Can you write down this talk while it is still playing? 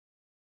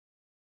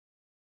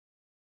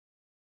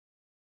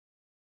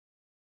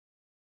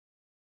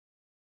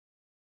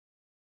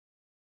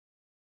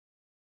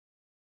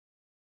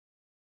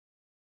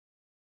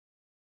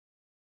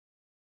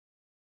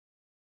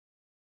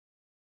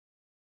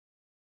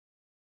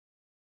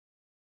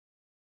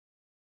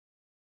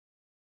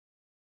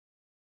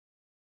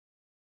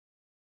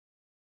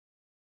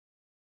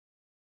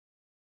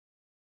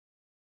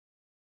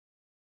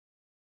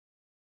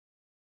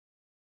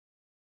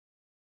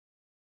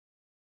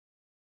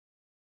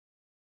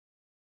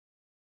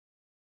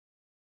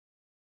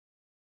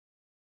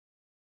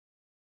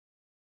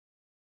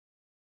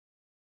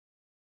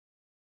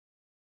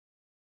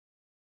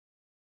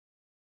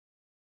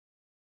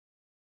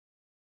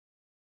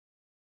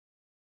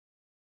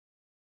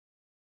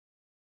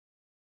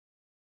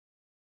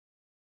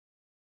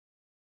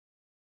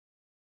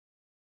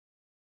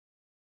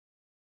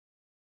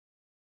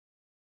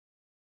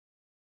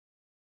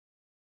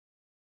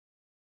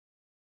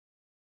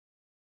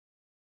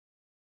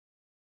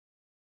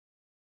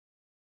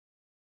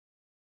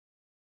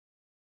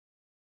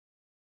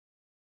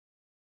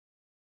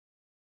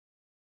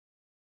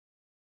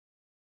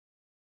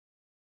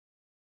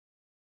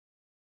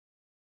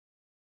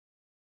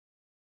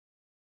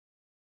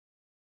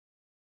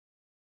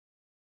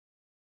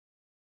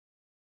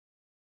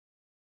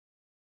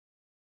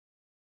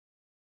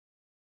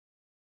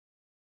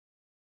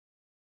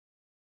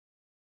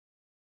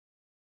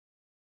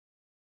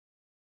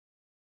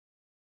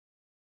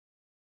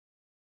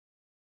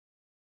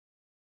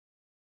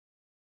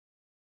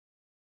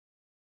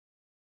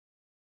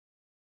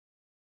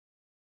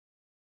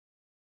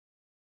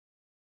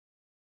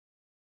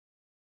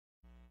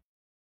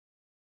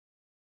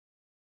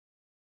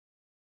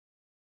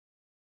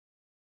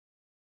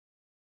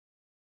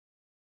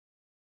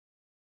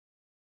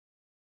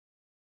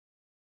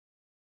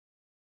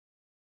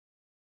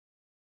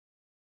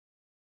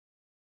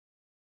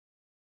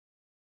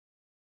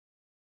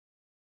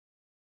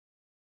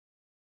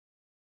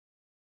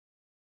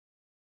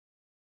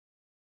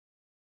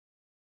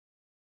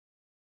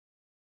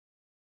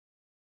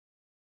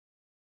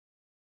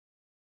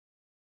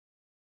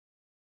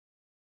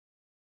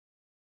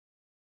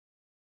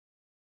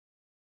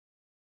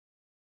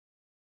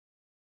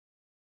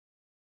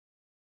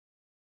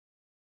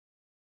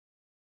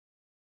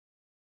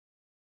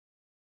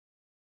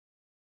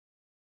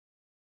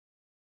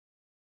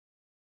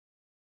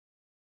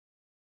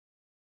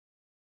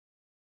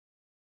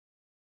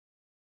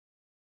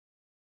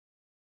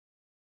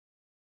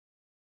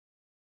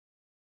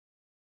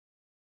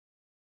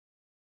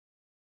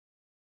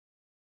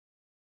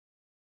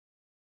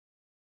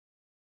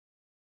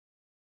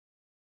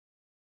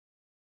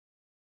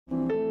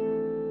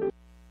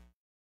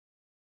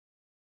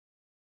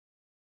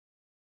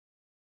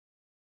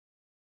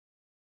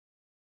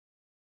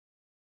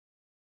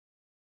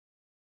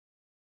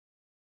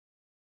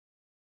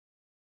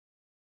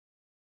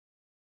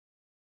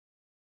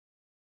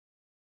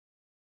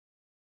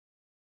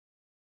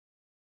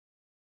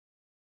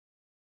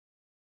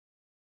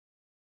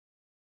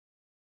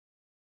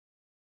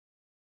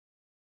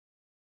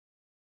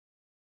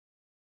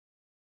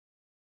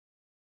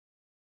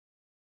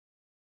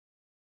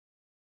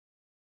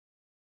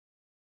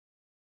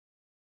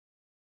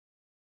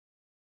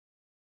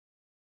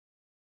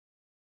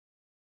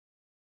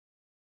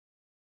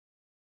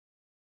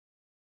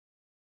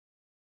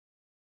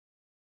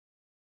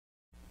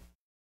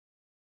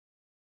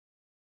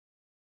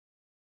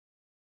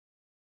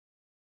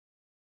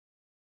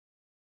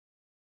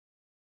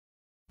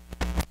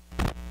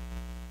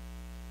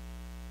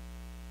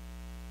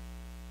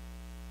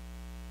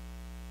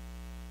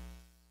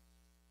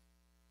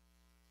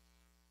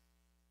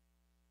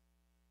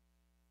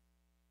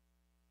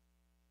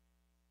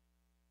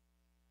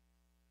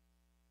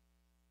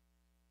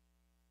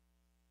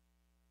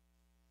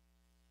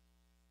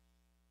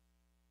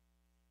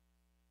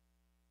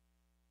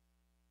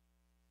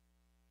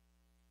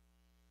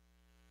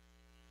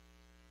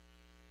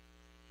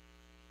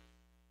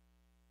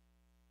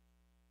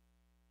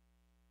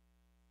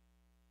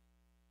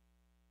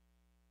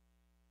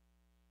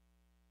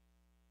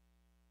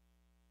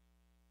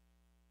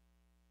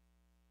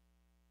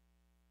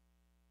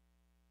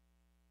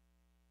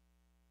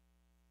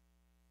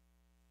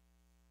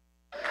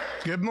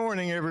Good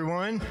morning,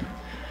 everyone.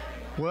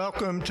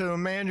 Welcome to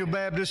Emmanuel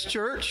Baptist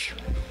Church.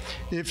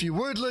 If you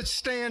would, let's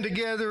stand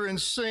together and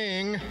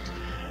sing,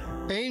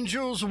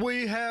 Angels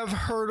We Have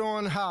Heard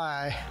on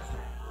High.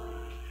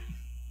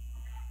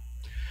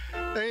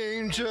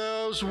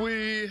 Angels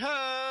we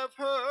have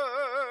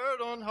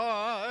heard on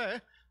high,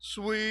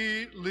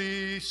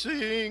 sweetly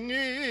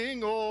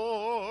singing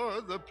o'er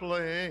the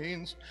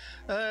plains,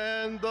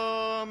 and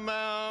the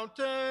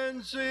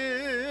mountains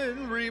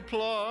in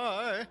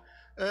reply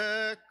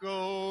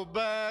echo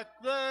back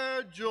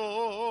their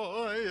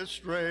joyous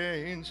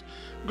strains.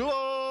 Gloria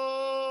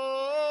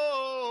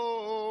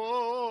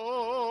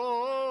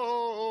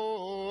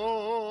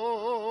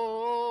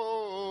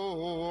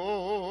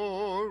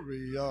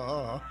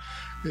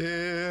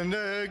in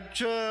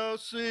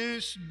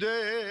excelsis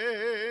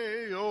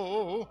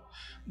Deo.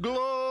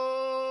 Gloria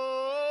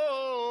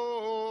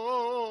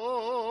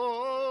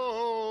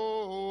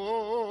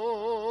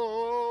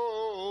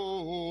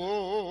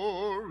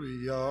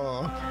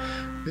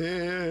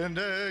in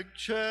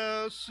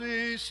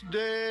excelsis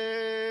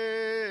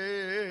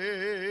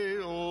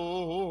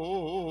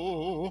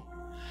Deo.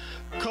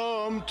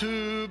 Come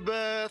to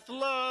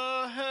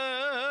Bethlehem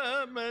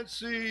and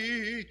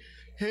see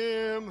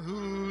Him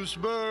whose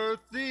birth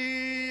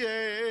the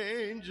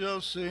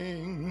angels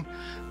sing.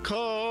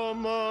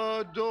 Come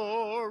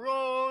adore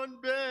on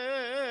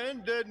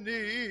bended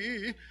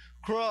knee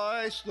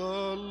Christ the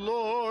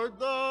Lord,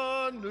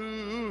 the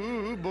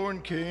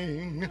newborn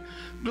King.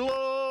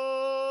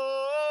 Gloria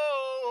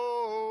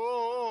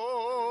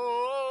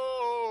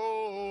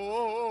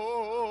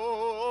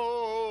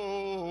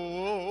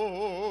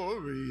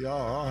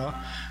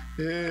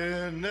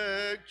in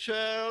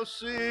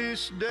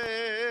excelsis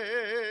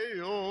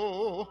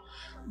Deo.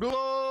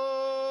 Gloria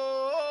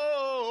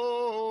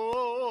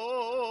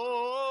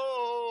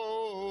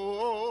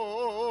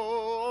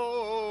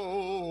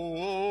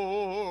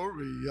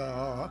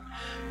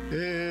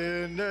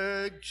in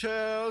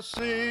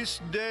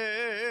excelsis Deo.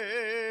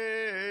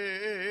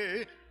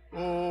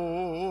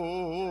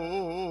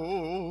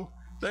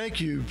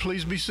 Thank you.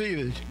 Please be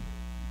seated.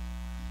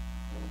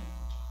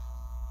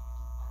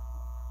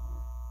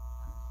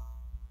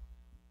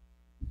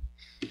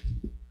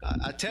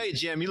 I tell you,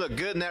 Jim, you look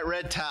good in that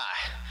red tie.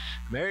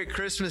 Merry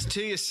Christmas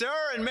to you, sir,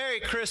 and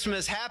Merry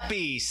Christmas.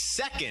 Happy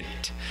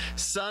second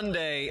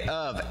Sunday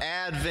of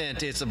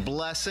Advent. It's a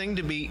blessing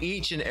to be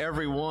each and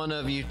every one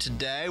of you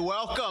today.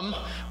 Welcome,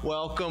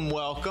 welcome,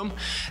 welcome.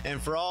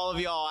 And for all of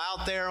y'all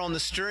out there on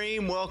the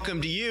stream,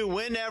 welcome to you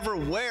whenever,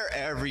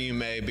 wherever you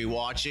may be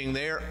watching.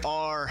 There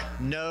are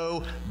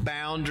no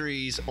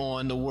boundaries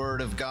on the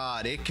Word of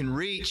God. It can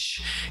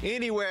reach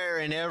anywhere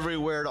and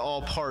everywhere to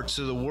all parts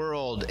of the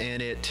world.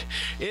 And it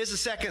is the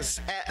second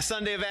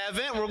Sunday of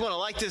Advent. We're going to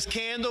light this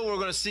candle. We're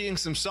going to sing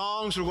some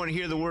songs. We're going to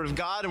hear the Word of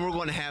God, and we're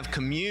going to have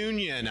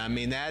communion. I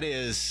mean,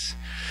 that's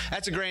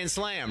a grand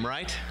slam,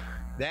 right?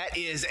 That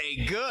is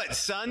a good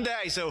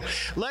Sunday. So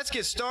let's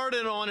get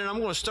started on it. I'm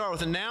going to start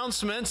with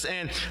announcements,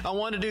 and I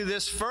want to do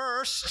this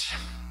first.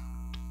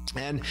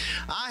 And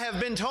I have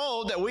been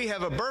told that we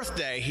have a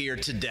birthday here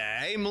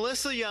today.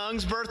 Melissa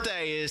Young's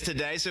birthday is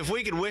today, so if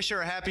we could wish her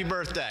a happy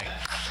birthday.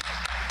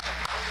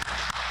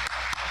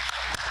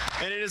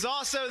 And it is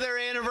also their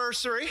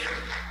anniversary.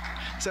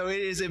 So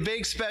it is a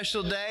big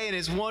special day, and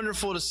it's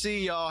wonderful to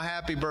see y'all.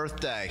 Happy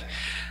birthday.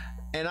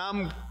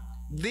 And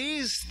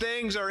these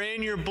things are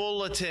in your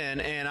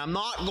bulletin, and I'm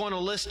not going to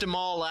list them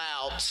all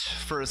out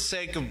for the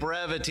sake of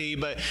brevity,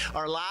 but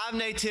our live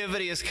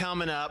nativity is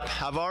coming up.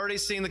 I've already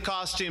seen the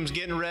costumes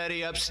getting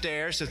ready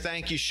upstairs, so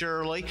thank you,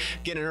 Shirley,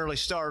 getting an early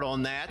start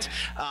on that.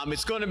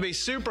 It's going to be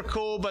super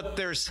cool, but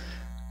there's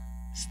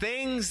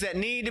things that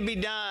need to be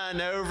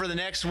done over the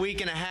next week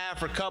and a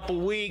half or couple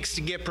weeks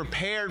to get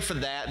prepared for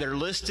that. They're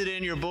listed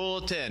in your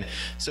bulletin.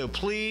 So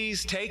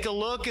please take a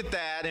look at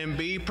that and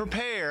be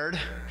prepared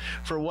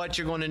for what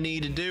you're going to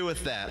need to do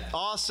with that.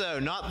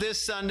 Also, not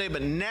this Sunday,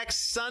 but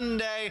next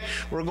Sunday,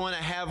 we're going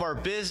to have our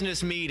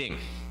business meeting.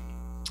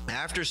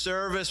 After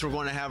service, we're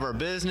going to have our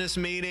business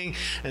meeting,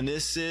 and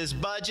this is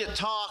budget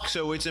talk,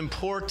 so it's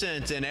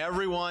important, and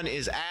everyone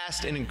is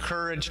asked and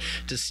encouraged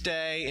to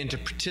stay and to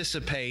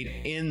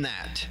participate in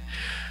that.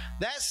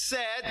 That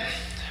said,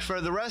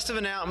 for the rest of the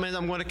announcement,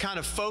 I'm going to kind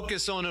of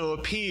focus on an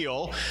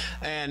appeal,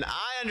 and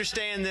I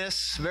understand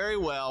this very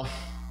well.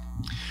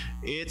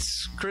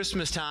 It's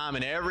Christmas time,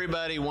 and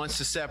everybody wants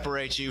to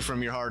separate you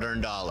from your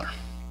hard-earned dollar.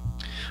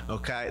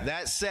 Okay,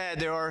 that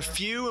said, there are a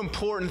few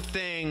important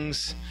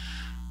things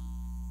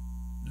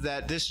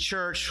that this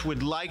church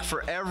would like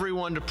for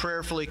everyone to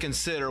prayerfully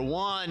consider.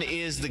 One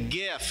is the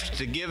gift,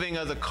 the giving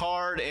of the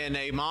card and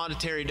a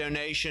monetary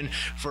donation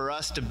for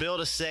us to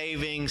build a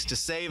savings, to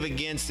save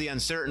against the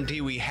uncertainty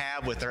we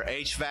have with our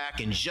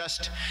HVAC and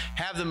just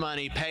have the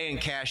money, pay in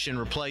cash and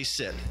replace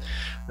it.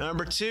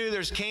 Number two,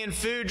 there's canned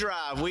food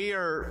drive.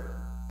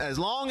 As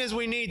long as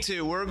we need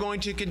to, we're going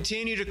to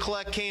continue to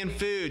collect canned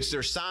foods.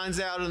 There's signs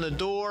out on the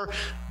door.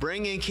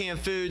 Bring in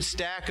canned foods,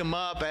 stack them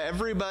up.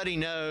 Everybody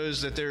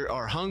knows that there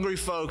are hungry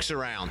folks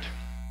around.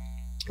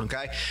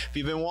 Okay, if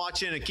you've been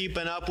watching and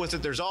keeping up with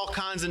it, there's all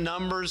kinds of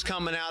numbers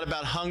coming out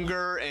about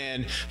hunger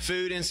and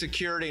food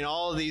insecurity and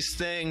all of these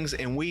things,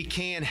 and we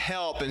can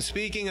help. And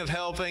speaking of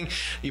helping,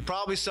 you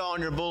probably saw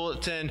in your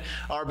bulletin,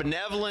 our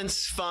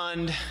benevolence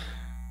fund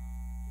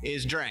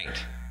is drained.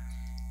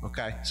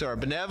 Okay, so our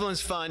benevolence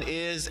fund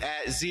is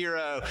at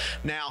zero.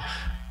 Now,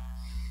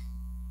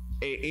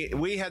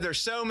 there's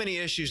so many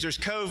issues. There's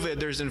COVID,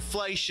 there's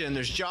inflation,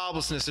 there's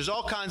joblessness, there's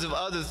all kinds of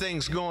other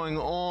things going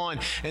on,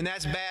 and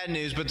that's bad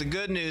news. But the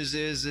good news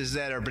is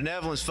that our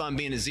benevolence fund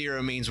being at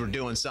zero means we're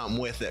doing something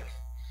with it.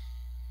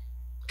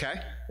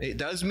 Okay? It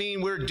does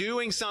mean we're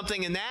doing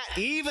something in that,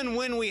 even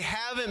when we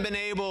haven't been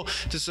able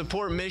to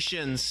support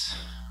missions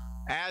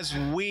as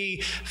we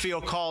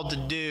feel called to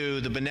do.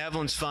 The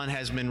benevolence fund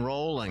has been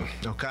rolling,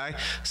 okay?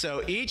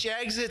 So each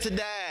exit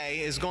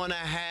today is going to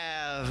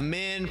have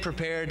men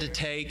prepared to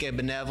take a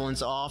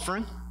benevolence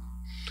offering,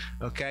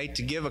 okay,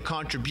 to give a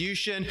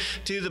contribution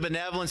to the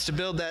benevolence to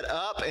build that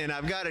up. And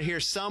I've got it here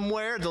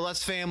somewhere. The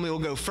Lutz family will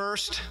go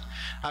first.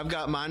 I've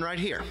got mine right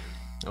here.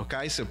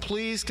 Okay, so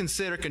please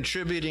consider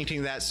contributing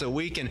to that so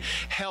we can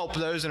help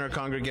those in our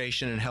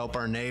congregation and help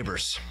our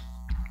neighbors.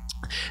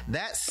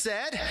 That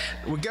said,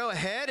 we go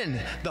ahead,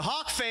 and the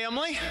Hawk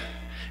family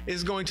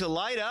is going to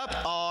light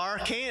up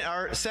our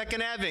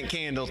second Advent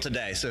candle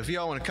today. So if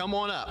y'all want to come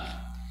on up.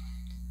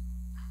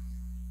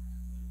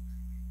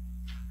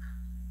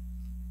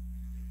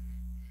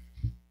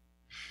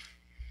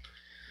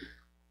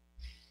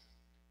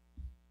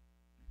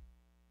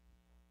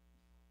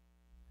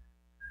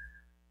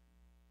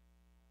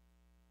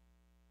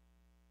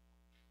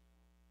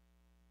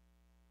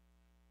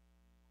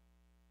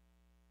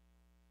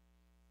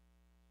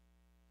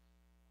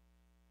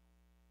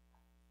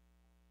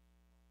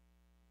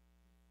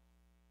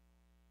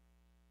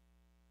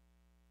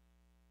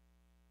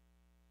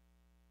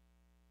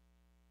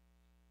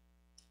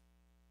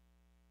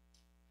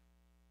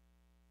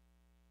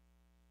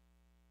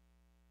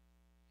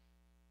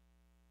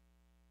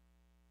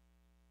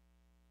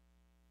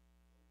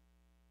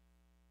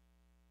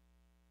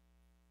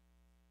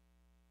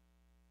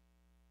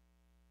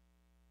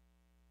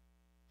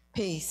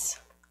 Peace.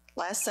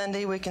 Last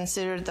Sunday, we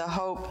considered the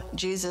hope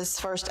Jesus'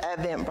 first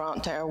advent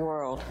brought to our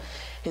world.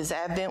 His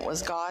advent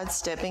was God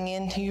stepping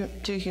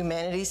into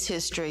humanity's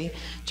history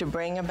to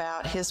bring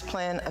about his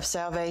plan of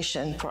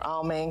salvation for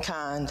all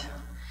mankind.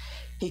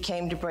 He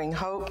came to bring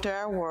hope to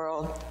our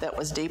world that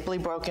was deeply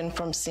broken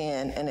from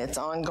sin and its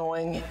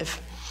ongoing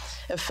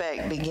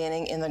effect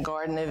beginning in the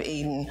Garden of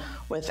Eden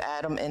with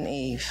Adam and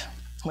Eve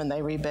when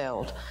they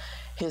rebelled.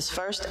 His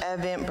first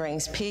advent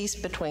brings peace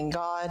between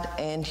God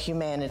and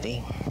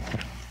humanity.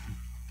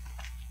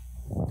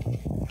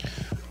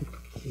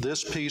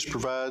 This peace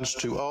provides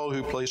to all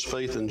who place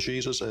faith in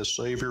Jesus as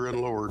Savior and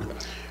Lord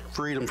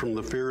freedom from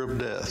the fear of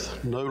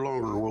death. No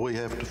longer will we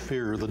have to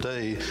fear the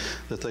day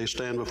that they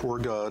stand before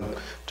God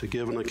to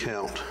give an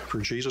account, for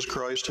Jesus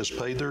Christ has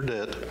paid their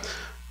debt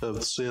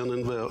of sin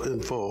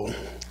in full.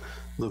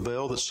 The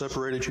veil that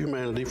separated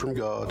humanity from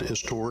God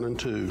is torn in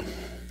two.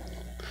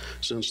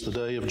 Since the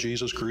day of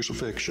Jesus'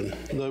 crucifixion,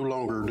 no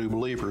longer do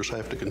believers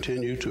have to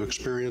continue to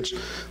experience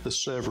the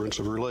severance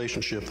of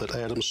relationship that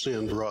Adam's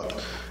sin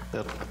brought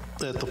at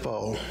the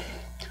fall.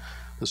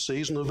 The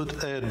season of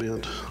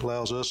Advent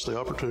allows us the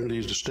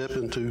opportunity to step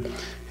into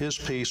his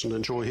peace and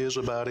enjoy his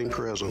abiding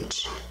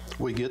presence.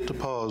 We get to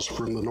pause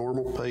from the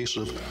normal pace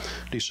of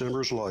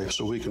December's life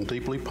so we can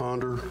deeply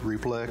ponder,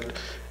 reflect,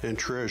 and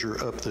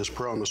treasure up this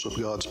promise of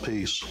God's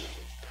peace.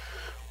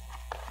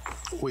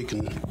 We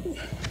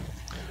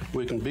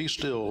can be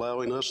still,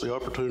 allowing us the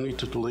opportunity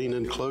to lean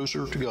in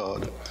closer to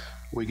God.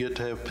 We get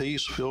to have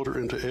peace filter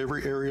into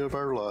every area of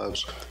our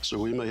lives so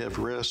we may have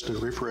rest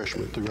and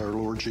refreshment through our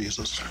Lord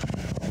Jesus.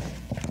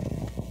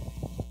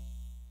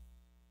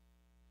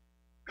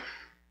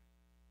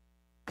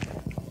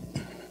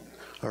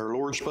 Our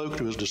Lord spoke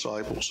to his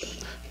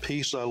disciples,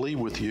 "Peace I leave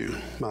with you,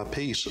 my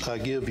peace I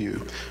give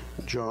you."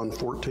 John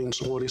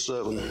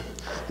 14:27.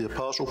 The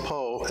Apostle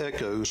Paul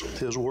echoes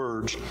his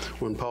words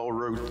when Paul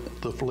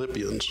wrote the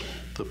Philippians.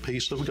 The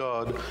peace of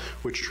God,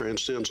 which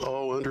transcends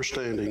all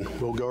understanding,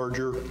 will guard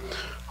your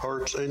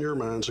hearts and your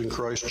minds in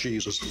Christ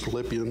Jesus.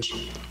 Philippians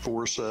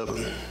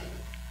 4:7.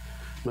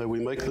 May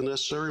we make the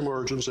necessary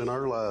margins in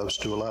our lives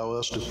to allow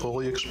us to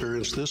fully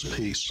experience this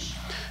peace.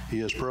 He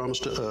has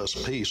promised to us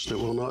peace that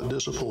will not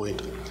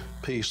disappoint,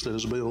 peace that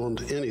is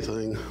beyond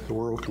anything the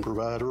world can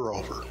provide or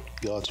offer.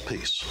 God's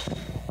peace.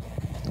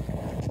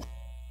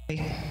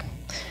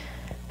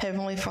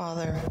 Heavenly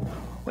Father,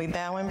 we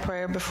bow in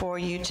prayer before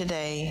you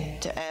today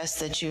to ask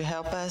that you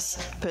help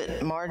us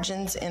put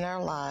margins in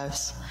our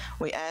lives.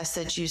 We ask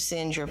that you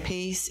send your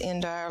peace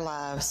into our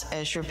lives.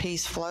 As your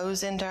peace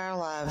flows into our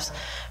lives,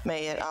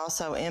 may it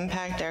also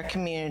impact our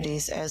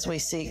communities as we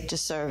seek to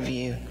serve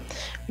you.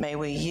 May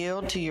we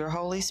yield to your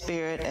Holy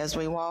Spirit as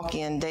we walk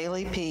in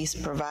daily peace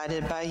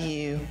provided by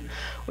you.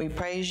 We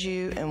praise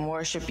you and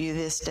worship you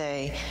this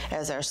day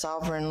as our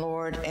sovereign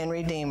Lord and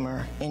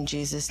Redeemer. In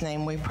Jesus'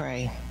 name we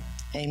pray.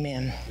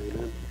 Amen.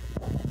 Amen.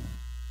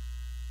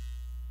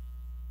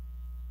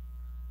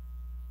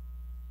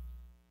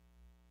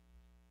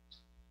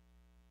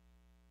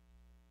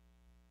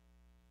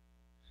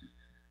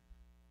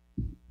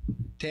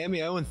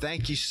 Tammy Owen,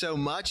 thank you so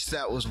much.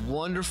 That was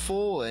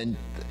wonderful. And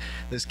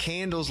those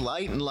candles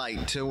light and light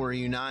until we're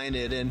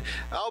united. And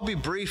I'll be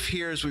brief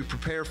here as we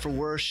prepare for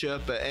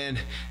worship. And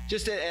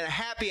just a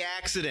happy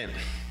accident.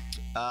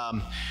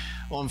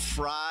 On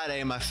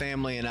Friday, my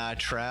family and I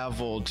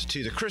traveled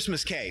to the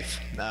Christmas Cave,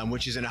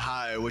 which is in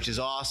Ohio, which is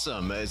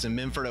awesome. It's in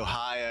Menford,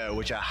 Ohio,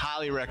 which I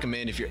highly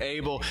recommend. If you're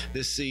able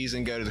this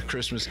season, go to the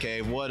Christmas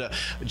Cave. What a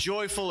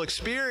joyful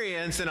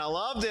experience. And I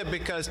loved it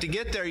because to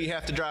get there, you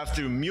have to drive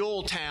through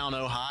Muletown,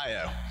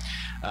 Ohio.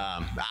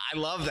 I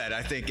love that.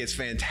 I think it's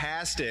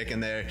fantastic.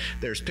 And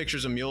there's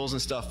pictures of mules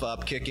and stuff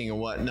up, kicking and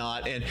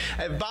whatnot. And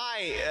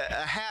by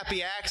a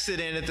happy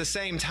accident, at the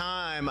same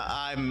time,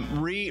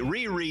 I'm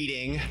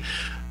rereading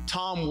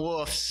Tom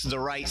Wolfe's The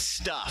Right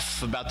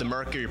Stuff about the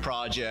Mercury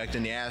Project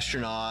and the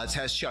astronauts.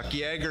 Has Chuck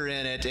Yeager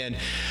in it. And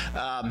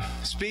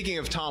speaking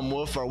of Tom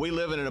Wolfe, are we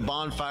living in a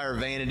bonfire of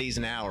vanities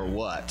now or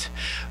what?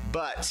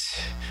 But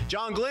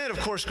John Glenn, of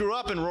course, grew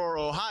up in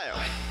rural Ohio.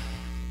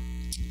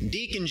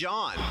 Deacon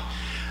John.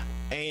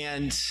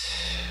 And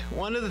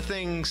one of the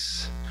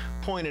things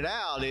pointed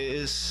out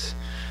is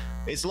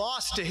it's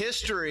lost to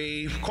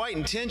history quite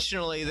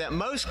intentionally that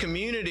most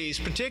communities,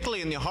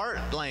 particularly in the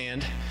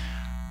heartland,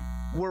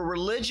 were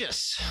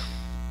religious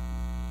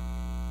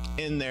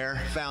in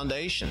their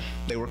foundation.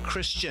 They were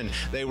Christian.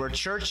 They were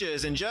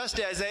churches. And just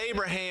as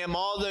Abraham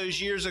all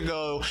those years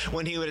ago,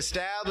 when he would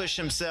establish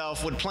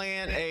himself, would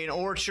plant an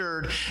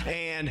orchard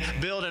and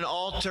build an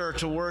altar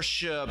to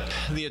worship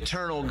the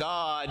eternal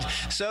God,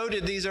 so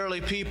did these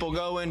early people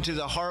go into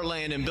the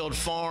heartland and build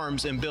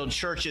farms and build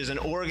churches and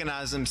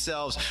organize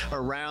themselves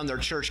around their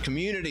church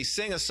community.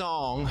 Sing a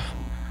song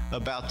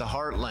about the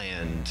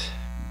heartland.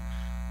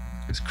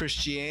 Because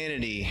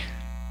Christianity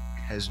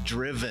has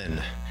driven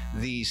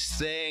these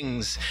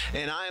things,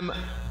 and I'm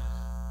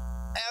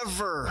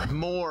ever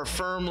more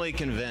firmly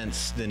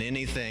convinced than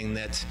anything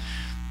that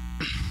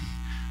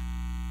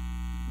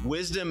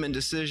wisdom and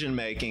decision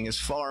making is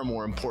far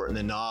more important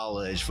than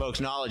knowledge.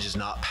 Folks, knowledge is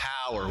not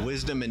power.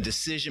 Wisdom and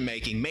decision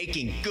making,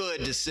 making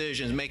good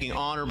decisions, making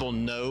honorable,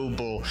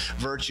 noble,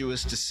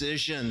 virtuous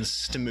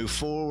decisions to move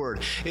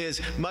forward is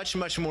much,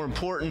 much more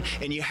important,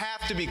 and you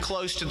have to be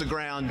close to the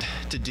ground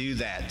to do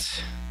that.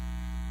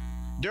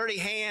 Dirty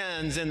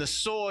hands in the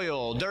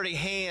soil, dirty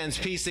hands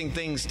piecing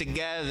things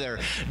together,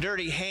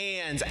 dirty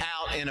hands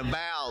out and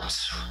about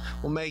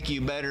will make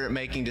you better at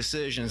making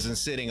decisions than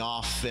sitting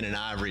off in an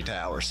ivory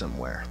tower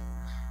somewhere.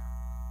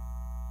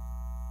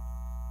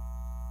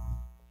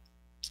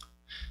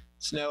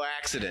 It's no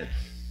accident.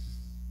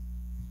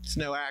 It's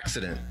no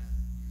accident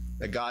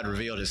that God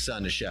revealed his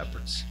son to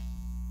shepherds.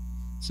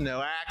 It's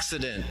no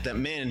accident that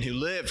men who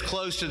lived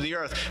close to the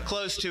earth,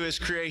 close to his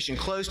creation,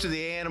 close to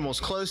the animals,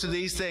 close to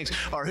these things,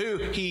 are who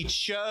he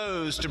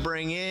chose to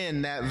bring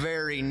in that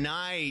very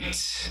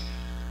night.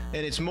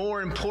 And it's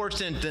more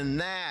important than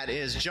that,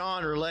 as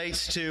John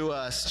relates to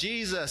us.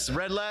 Jesus,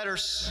 red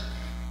letters.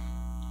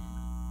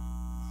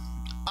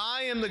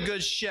 I am the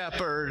good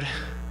shepherd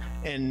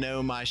and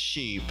know my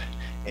sheep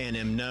and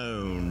am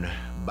known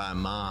by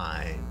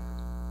mine.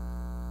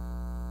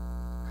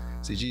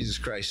 See, Jesus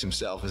Christ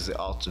himself is the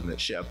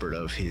ultimate shepherd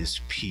of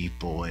his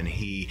people, and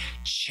he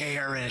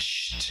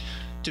cherished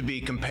to be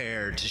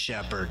compared to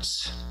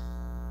shepherds.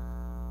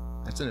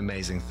 That's an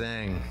amazing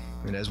thing.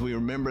 And as we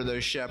remember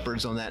those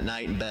shepherds on that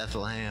night in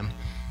Bethlehem,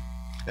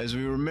 as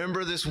we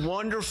remember this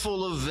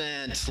wonderful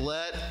event,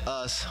 let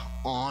us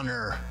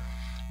honor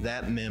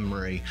that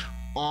memory,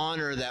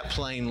 honor that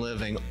plain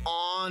living,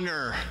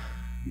 honor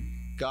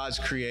God's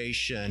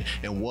creation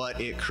and what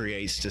it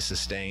creates to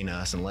sustain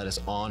us, and let us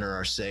honor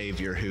our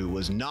Savior who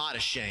was not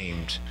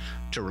ashamed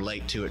to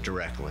relate to it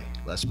directly.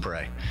 Let's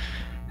pray.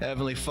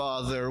 Heavenly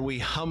Father, we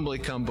humbly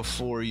come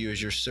before you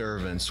as your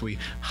servants. We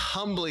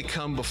humbly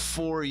come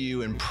before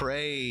you in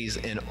praise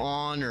and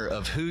honor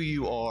of who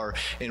you are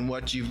and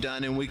what you've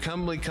done. And we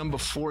humbly come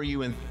before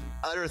you in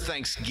utter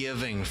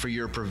thanksgiving for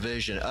your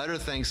provision, utter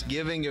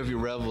thanksgiving of your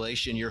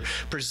revelation. You're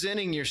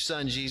presenting your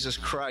Son, Jesus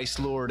Christ,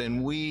 Lord,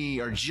 and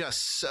we are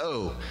just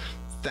so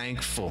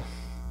thankful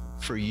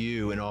for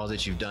you and all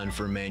that you've done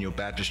for Emmanuel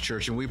Baptist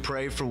Church. And we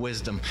pray for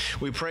wisdom.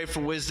 We pray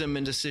for wisdom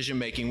in decision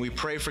making. We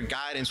pray for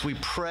guidance. We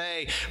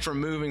pray for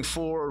moving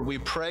forward. We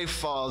pray,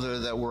 Father,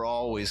 that we're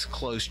always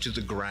close to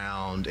the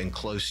ground and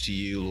close to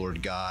you,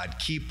 Lord God.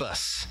 Keep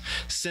us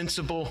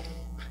sensible.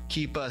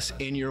 Keep us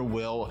in your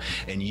will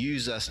and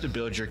use us to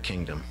build your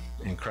kingdom.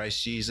 In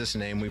Christ Jesus'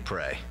 name we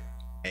pray.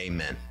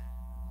 Amen.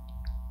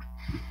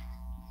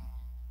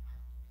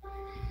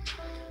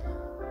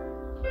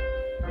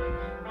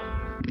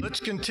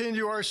 Let's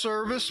continue our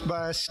service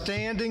by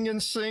standing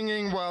and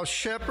singing while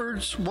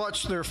shepherds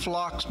watch their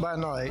flocks by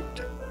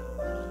night.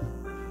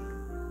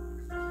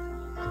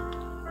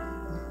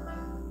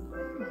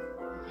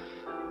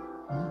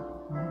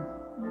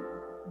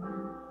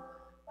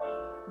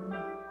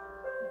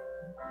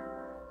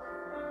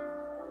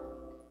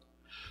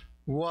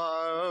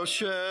 While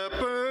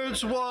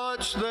shepherds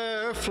watch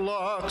their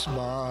flocks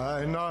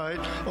by night,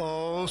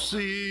 all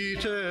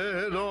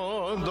seated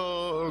on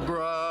the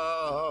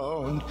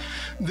ground,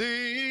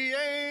 the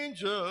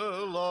angels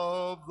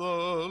of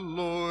the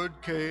Lord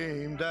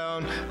came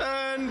down,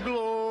 and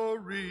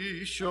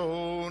glory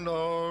shone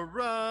around,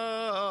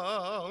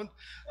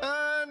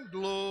 and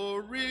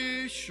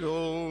glory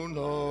shone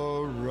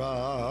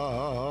around.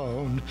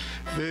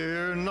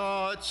 Fear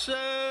not,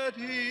 said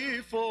he,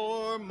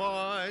 for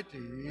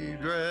mighty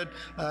dread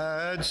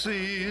had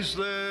seized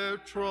their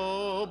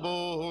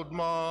troubled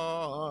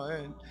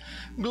mind.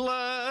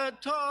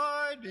 Glad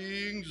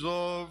tidings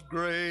of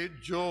great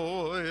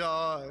joy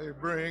I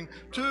bring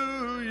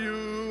to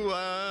you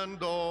and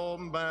all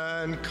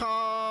mankind,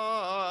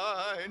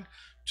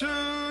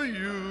 to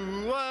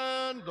you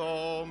and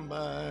all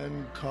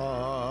mankind.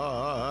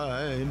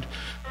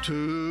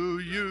 To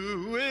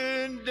you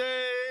in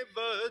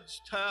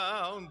David's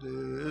town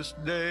this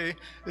day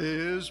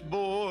is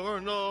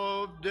born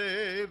of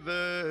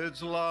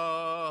David's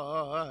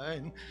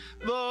line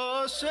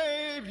the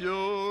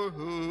Savior,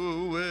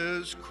 who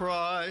is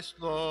Christ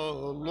the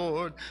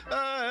Lord,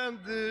 and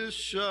this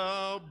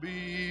shall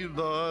be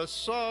the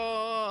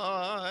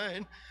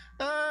sign,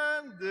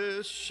 and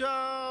this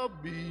shall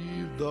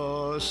be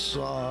the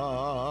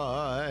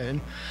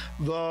sign.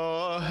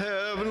 The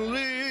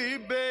heavenly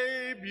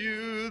babe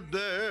you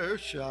there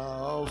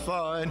shall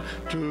find,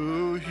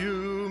 to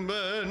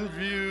human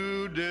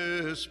view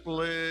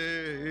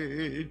displayed.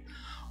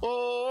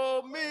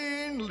 Oh,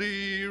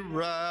 meanly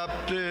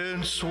wrapped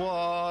in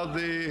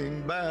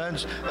swathing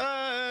bands,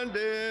 and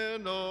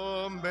in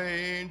a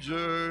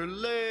manger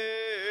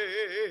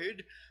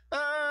laid,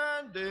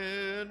 and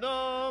in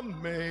a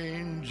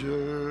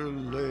manger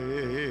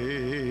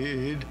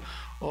laid.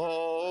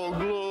 All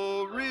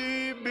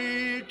glory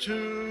be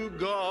to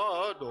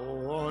God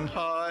on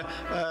high,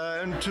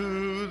 and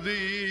to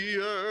the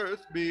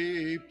earth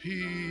be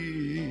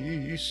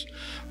peace.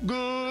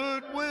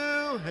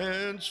 Goodwill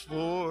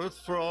henceforth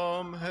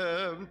from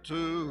heaven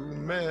to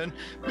men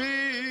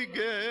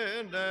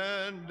begin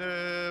and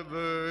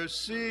never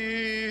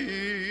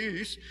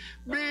cease.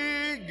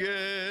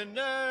 Begin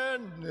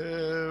and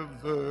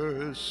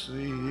never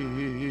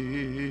cease.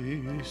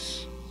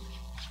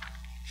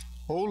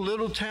 O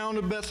little town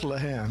of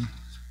Bethlehem,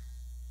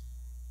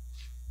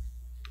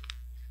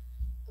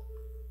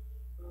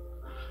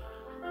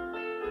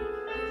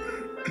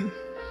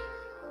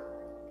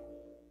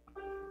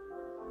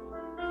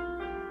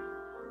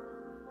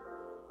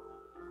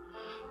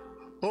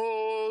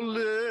 O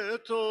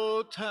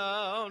little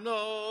town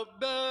of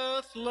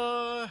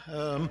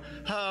Bethlehem,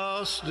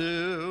 how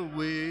still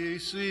we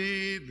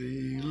see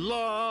thee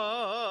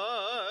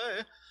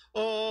lie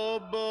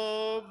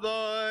above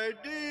thy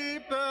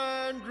deep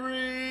and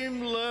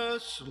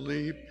dreamless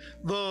sleep.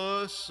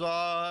 The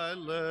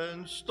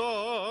silent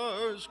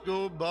stars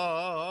go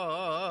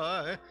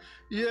by,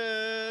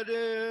 yet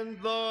in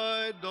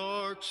thy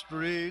dark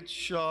streets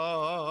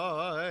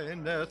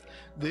shineth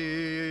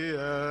the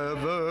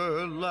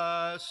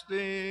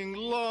everlasting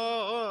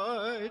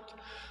light.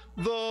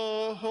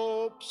 The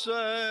hopes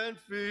and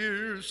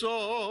fears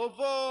of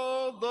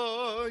all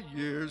the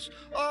years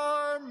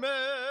are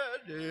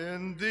met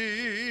in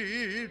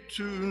thee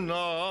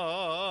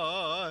tonight.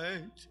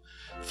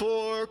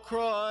 For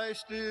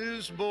Christ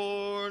is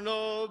born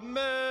of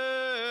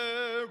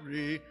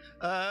Mary,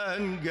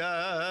 and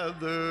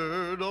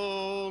gathered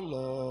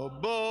all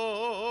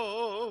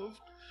above.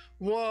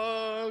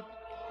 What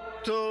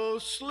to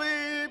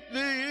sleep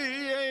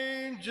the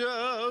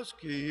angels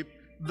keep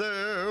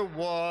their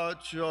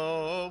watch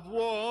of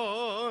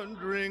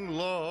wondering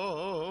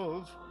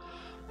love.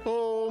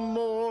 O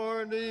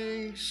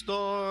morning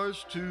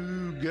stars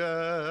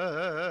together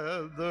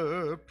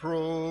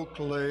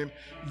proclaim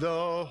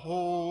the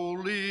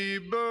holy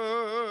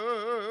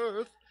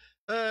birth,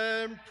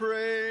 and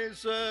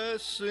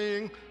praises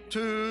sing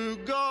to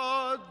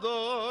God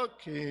the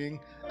King,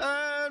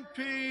 and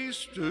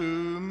peace to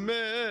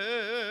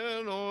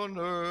men on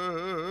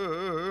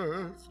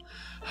earth.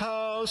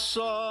 How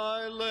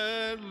silently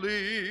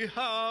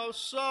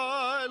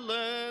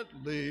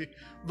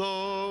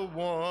the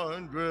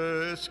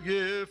wondrous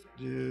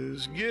gift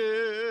is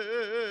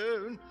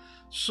given.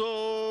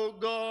 So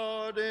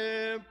God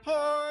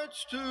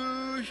imparts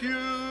to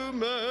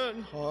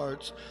human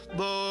hearts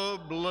the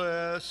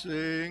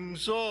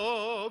blessings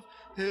of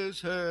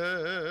his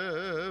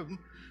heaven.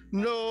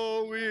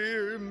 No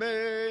ear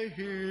may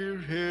hear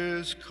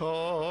his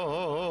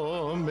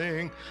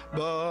coming,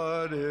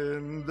 but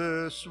in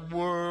this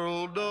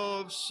world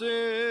of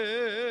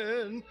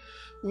sin,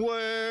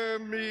 where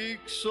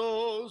meek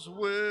souls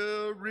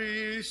will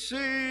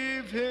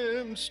receive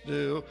him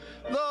still,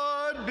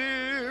 the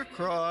dear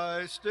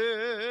Christ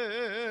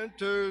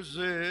enters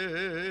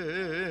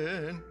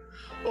in.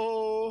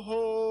 O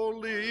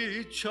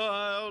holy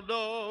child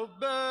of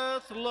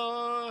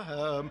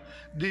Bethlehem,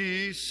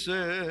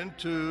 descend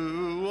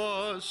to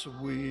us,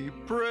 we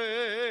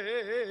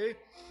pray.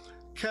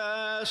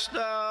 Cast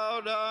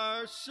out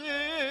our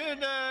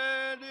sin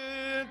and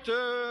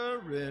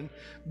enter in.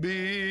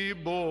 Be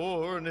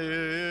born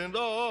in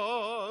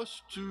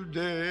us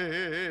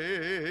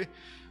today.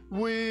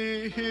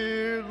 We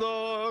hear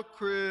the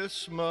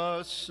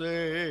Christmas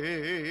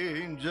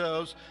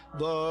angels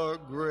the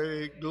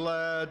great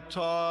glad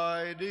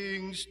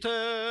tidings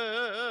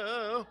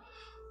tell.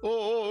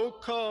 Oh,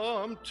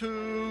 come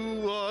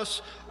to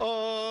us,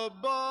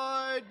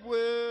 abide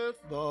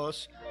with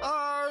us,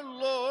 our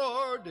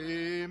Lord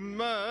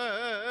Emmanuel.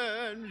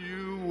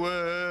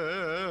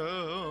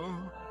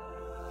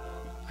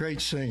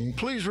 Great singing.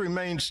 Please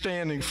remain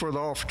standing for the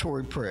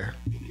offertory prayer.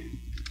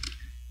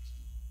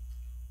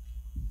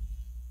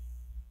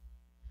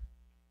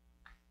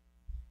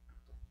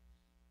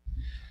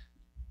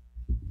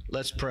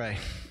 Let's pray.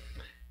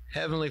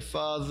 Heavenly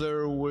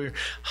Father, we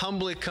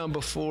humbly come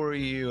before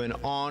you and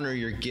honor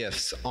your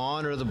gifts,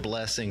 honor the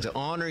blessings,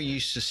 honor you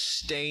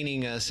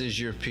sustaining us as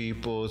your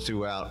people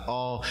throughout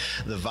all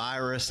the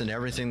virus and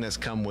everything that's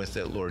come with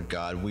it, Lord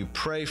God. We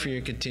pray for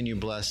your continued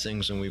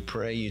blessings, and we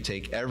pray you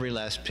take every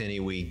last penny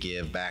we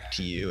give back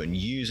to you and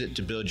use it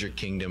to build your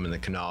kingdom in the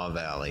Kanawha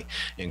Valley.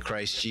 In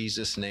Christ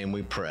Jesus' name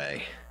we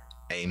pray.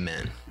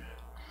 Amen.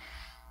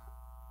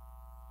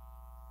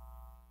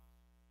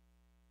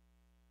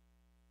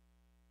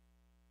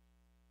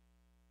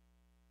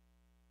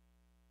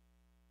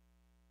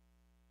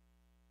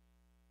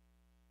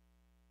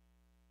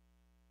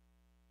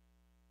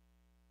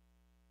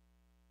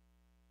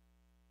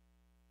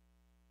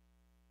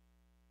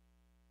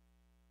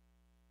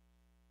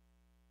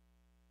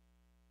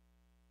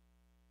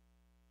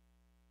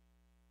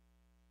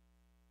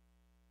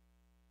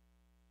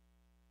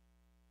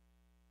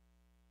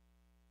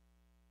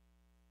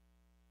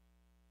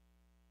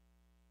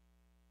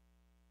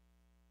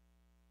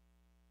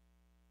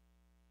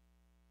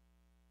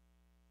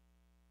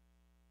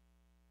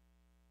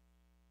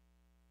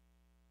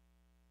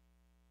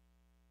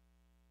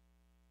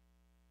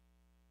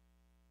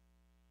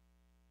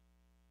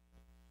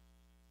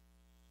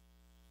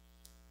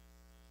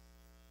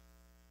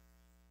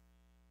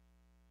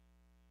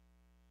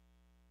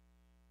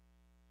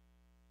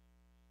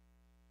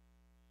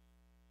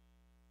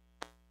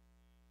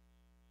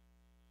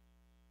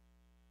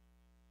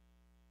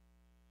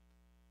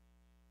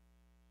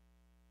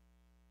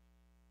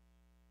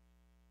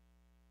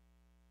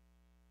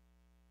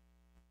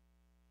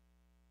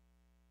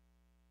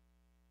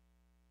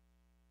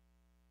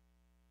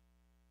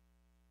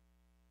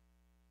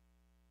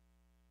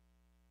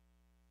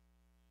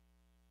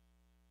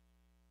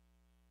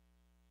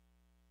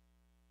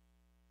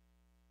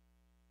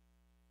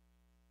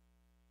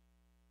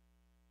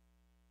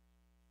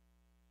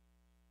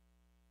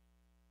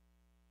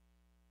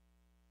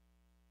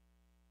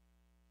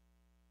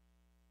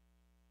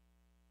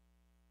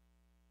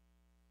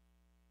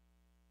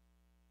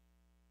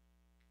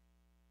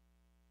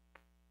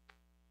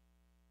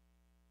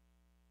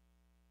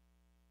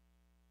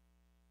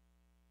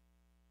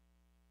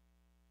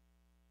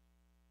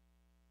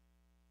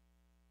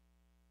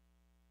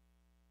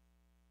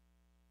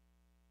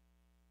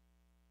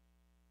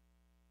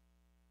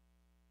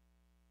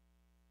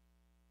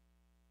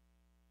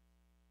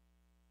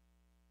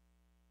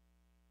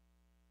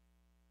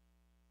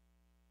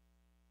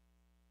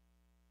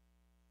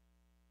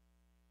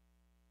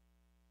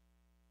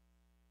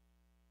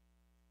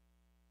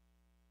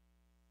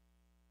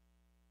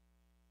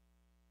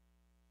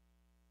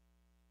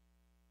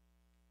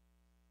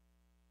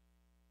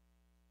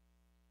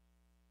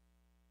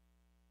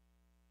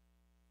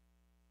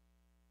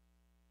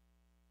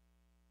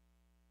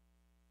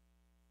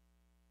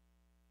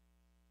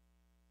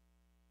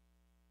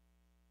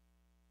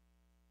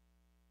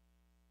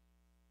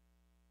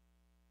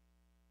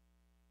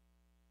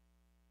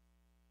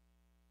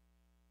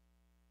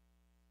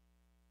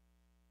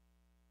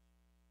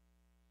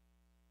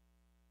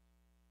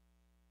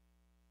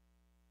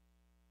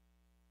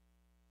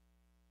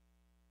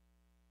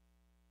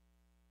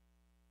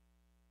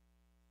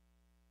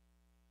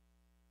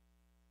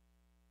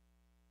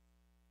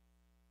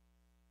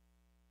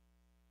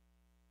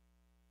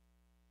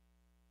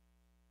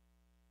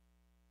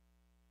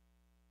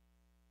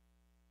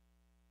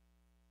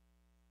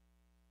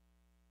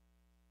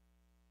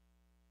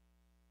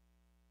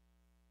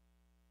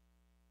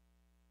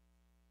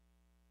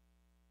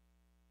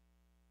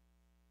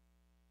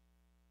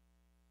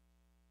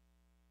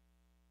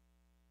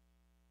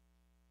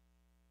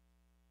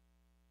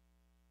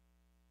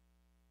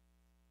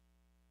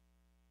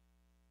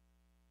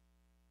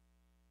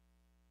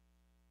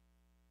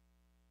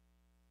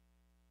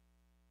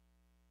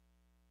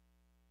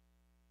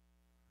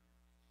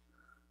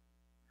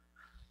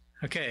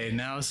 Okay,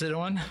 now is it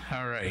on?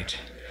 All right.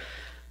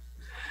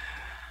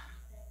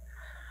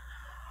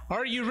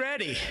 Are you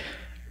ready?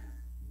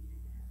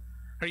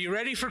 Are you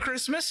ready for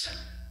Christmas?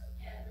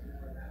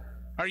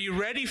 Are you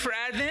ready for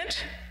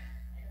Advent?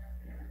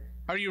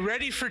 Are you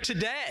ready for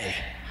today?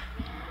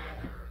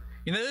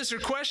 You know, those are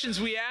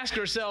questions we ask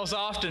ourselves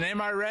often.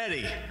 Am I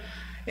ready?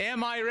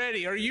 Am I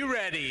ready? Are you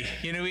ready?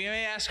 You know, we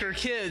may ask our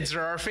kids or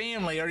our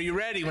family, are you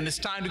ready when it's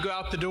time to go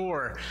out the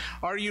door?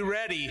 Are you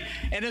ready?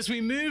 And as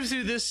we move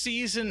through this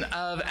season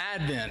of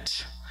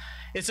Advent,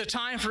 it's a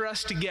time for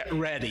us to get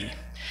ready.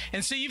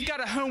 And so you've got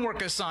a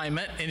homework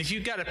assignment, and if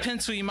you've got a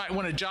pencil, you might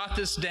want to jot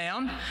this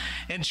down.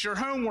 And it's your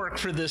homework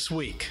for this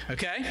week,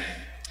 okay?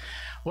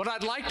 What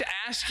I'd like to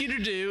ask you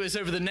to do is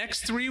over the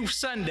next 3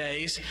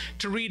 Sundays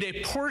to read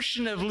a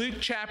portion of Luke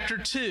chapter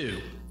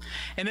 2.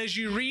 And as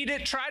you read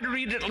it, try to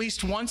read it at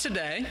least once a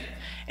day.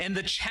 And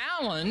the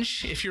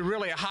challenge, if you're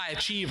really a high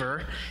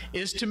achiever,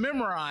 is to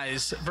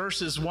memorize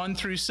verses 1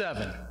 through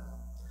 7.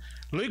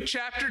 Luke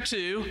chapter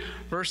 2,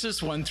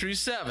 verses 1 through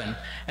 7.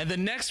 And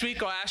then next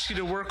week, I'll ask you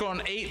to work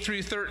on 8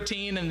 through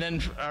 13, and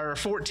then, or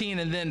 14,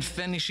 and then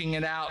finishing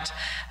it out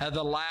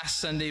the last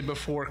Sunday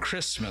before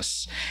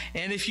Christmas.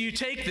 And if you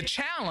take the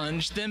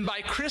challenge, then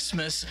by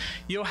Christmas,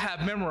 you'll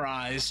have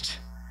memorized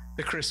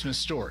the Christmas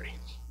story.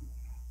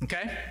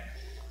 Okay?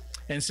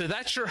 And so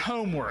that's your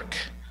homework.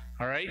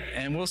 All right,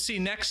 and we'll see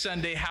next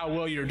Sunday how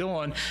well you're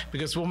doing,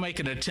 because we'll make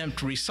an attempt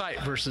to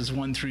recite verses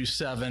 1 through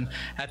 7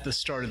 at the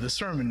start of the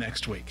sermon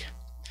next week.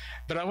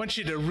 But I want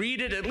you to read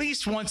it at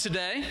least once a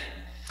day.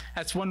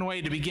 That's one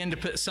way to begin to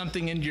put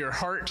something into your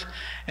heart,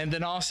 and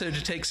then also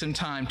to take some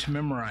time to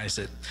memorize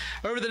it.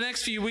 Over the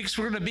next few weeks,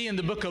 we're going to be in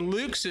the book of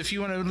Luke, so if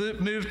you want to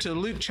move to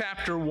Luke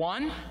chapter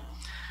 1.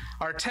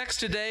 Our text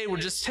today, we're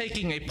just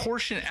taking a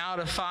portion out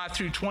of 5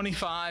 through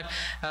 25,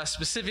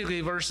 specifically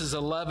verses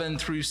 11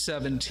 through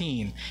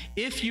 17.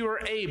 If you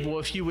are able,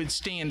 if you would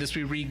stand as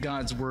we read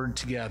God's word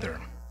together.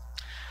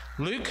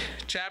 Luke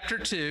chapter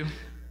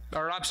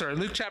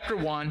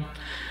 1,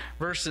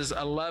 verses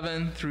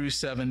 11 through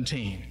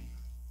 17.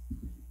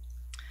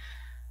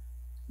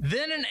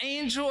 Then an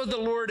angel of the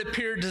Lord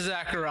appeared to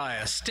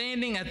Zachariah,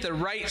 standing at the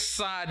right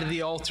side of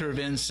the altar of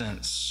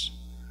incense.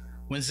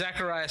 When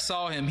Zachariah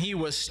saw him, he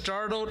was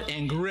startled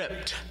and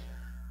gripped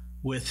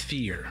with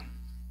fear.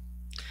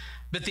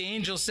 But the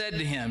angel said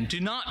to him, "Do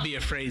not be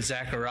afraid,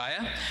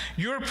 Zachariah.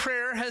 Your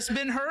prayer has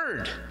been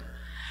heard.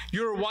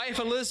 Your wife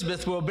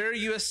Elizabeth will bear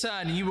you a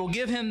son, and you will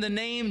give him the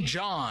name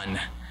John.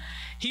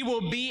 He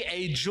will be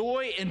a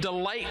joy and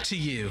delight to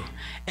you,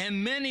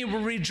 and many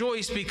will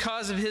rejoice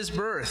because of his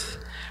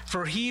birth,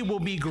 for he will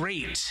be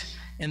great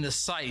in the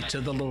sight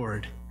of the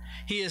Lord.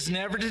 He is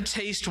never to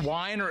taste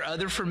wine or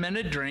other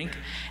fermented drink,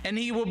 and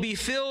he will be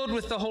filled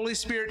with the Holy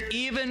Spirit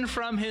even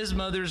from his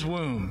mother's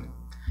womb.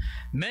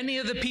 Many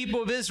of the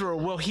people of Israel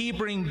will he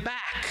bring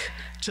back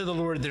to the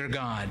Lord their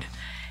God,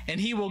 and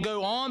he will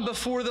go on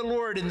before the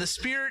Lord in the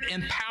spirit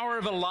and power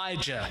of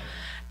Elijah,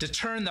 to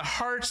turn the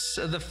hearts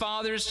of the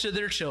fathers to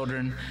their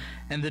children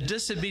and the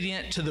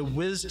disobedient to the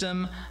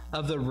wisdom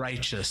of the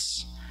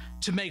righteous,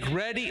 to make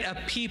ready a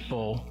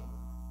people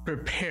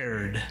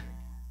prepared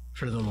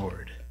for the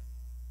Lord."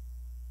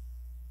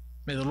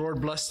 May the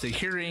Lord bless the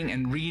hearing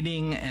and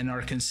reading and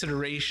our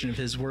consideration of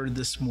his word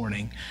this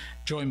morning.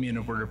 Join me in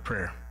a word of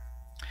prayer.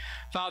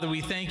 Father,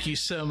 we thank you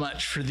so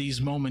much for these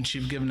moments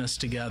you've given us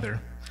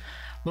together.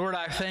 Lord,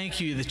 I thank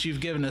you that you've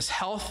given us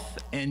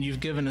health and you've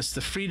given us the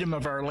freedom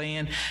of our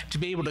land to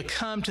be able to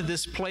come to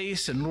this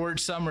place. And Lord,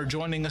 some are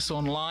joining us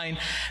online,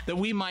 that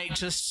we might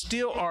just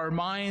still our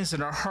minds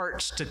and our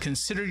hearts to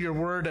consider your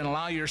word and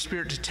allow your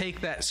Spirit to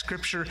take that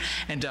scripture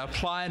and to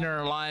apply it in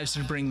our lives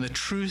and bring the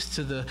truth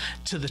to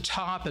the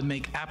top and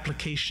make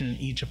application in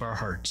each of our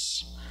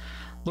hearts.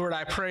 Lord,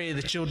 I pray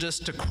that you'll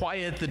just to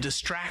quiet the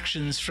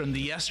distractions from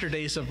the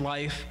yesterdays of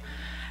life,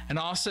 and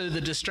also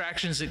the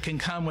distractions that can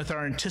come with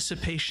our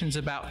anticipations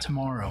about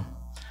tomorrow.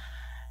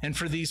 And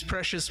for these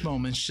precious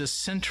moments, just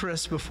center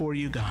us before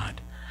you, God.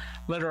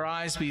 Let our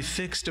eyes be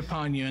fixed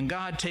upon you. And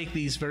God, take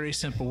these very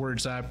simple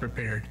words I've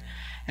prepared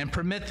and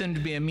permit them to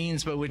be a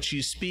means by which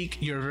you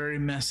speak your very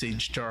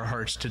message to our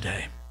hearts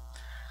today.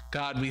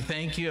 God, we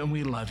thank you and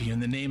we love you. In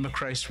the name of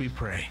Christ we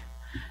pray.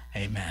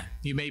 Amen.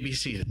 You may be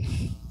seated.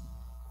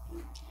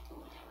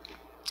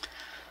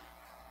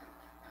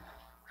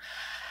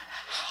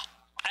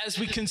 As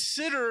we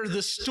consider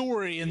the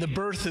story and the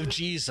birth of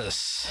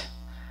Jesus,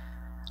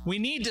 we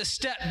need to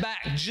step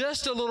back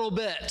just a little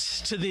bit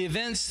to the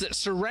events that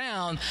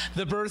surround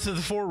the birth of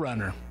the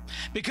forerunner.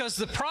 Because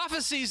the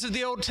prophecies of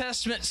the Old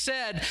Testament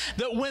said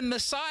that when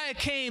Messiah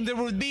came, there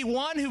would be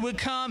one who would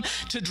come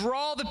to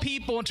draw the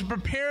people and to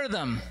prepare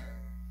them.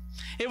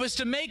 It was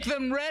to make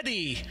them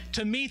ready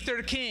to meet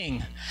their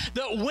king.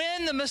 That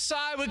when the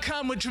Messiah would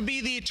come, which would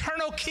be the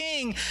eternal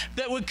king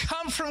that would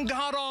come from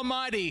God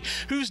Almighty,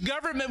 whose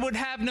government would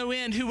have no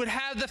end, who would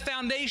have the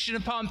foundation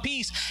upon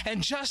peace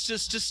and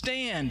justice to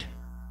stand,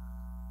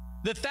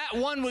 that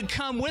one would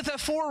come with a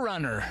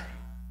forerunner.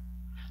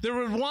 There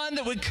was one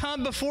that would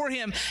come before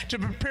him to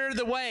prepare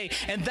the way,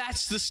 and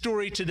that's the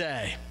story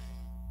today.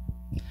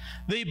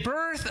 The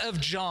birth of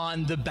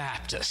John the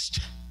Baptist.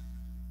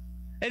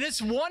 And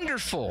it's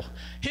wonderful.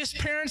 His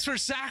parents were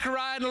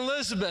Zachariah and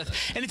Elizabeth.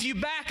 And if you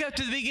back up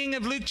to the beginning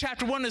of Luke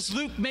chapter 1, as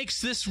Luke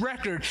makes this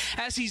record,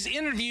 as he's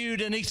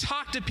interviewed and he's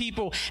talked to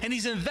people and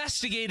he's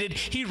investigated,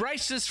 he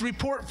writes this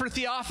report for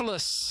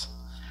Theophilus.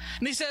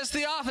 And he says,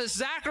 Theophilus,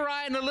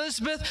 Zachariah and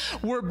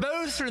Elizabeth were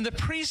both from the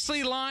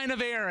priestly line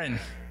of Aaron.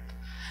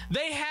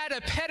 They had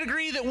a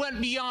pedigree that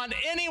went beyond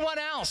anyone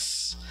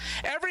else.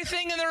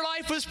 Everything in their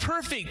life was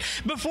perfect.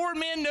 Before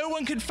men, no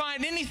one could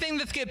find anything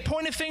that they could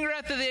point a finger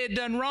at that they had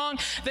done wrong.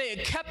 They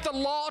had kept the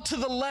law to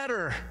the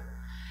letter.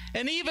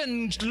 And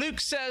even Luke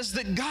says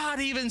that God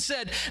even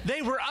said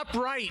they were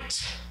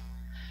upright.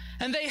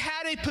 And they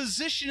had a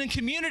position in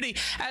community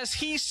as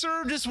he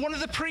served as one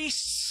of the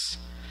priests.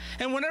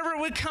 And whenever it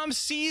would come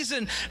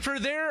season for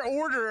their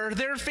order or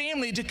their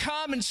family to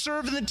come and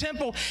serve in the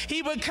temple,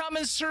 he would come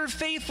and serve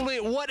faithfully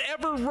at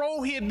whatever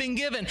role he had been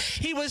given.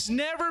 He was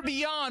never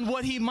beyond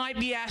what he might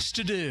be asked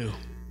to do.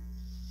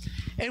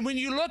 And when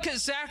you look at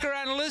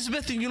Zachariah and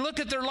Elizabeth and you look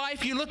at their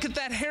life, you look at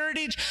that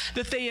heritage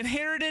that they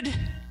inherited,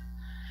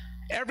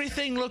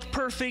 everything looked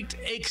perfect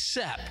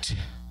except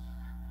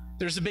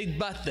there's a big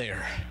but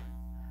there.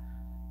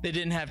 They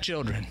didn't have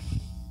children.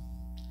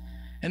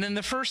 And in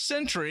the first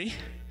century,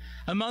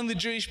 among the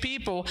Jewish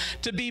people,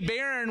 to be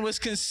barren was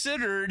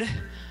considered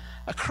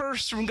a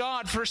curse from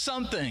God for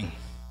something.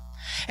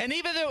 And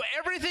even though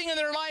everything in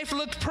their life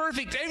looked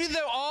perfect, even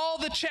though all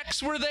the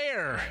checks were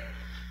there,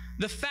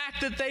 the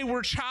fact that they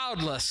were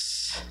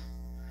childless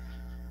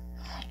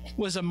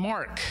was a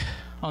mark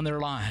on their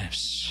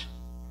lives.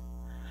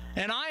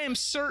 And I am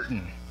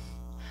certain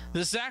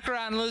that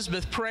Zachariah and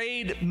Elizabeth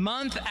prayed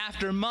month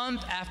after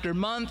month after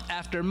month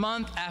after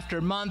month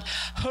after month,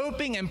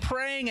 hoping and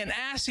praying and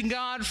asking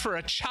God for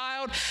a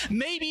child,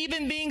 maybe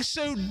even being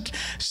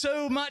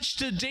so much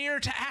to dare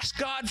to ask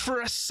God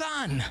for a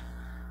son.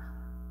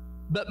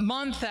 But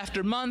month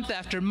after month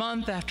after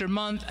month after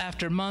month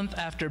after month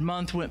after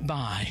month went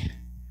by,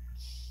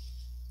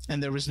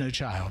 and there was no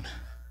child.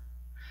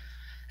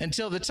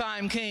 Until the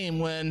time came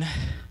when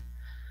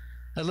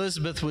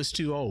Elizabeth was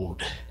too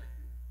old.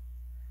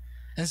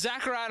 And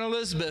Zachariah and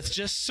Elizabeth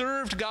just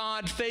served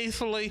God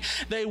faithfully.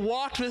 They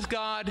walked with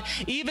God,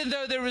 even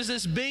though there was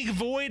this big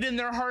void in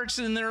their hearts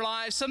and in their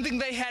lives, something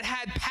they had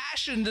had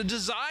passion to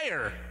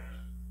desire,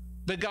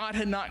 but God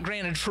had not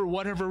granted for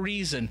whatever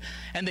reason.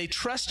 And they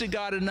trusted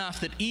God enough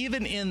that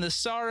even in the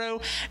sorrow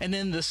and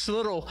in the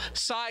little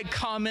side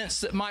comments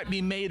that might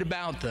be made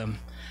about them,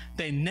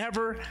 they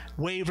never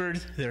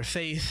wavered their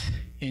faith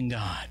in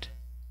God.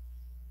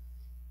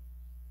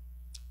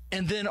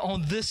 And then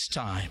on this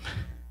time,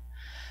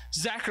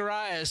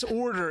 Zachariah's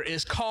order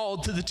is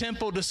called to the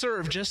temple to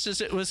serve, just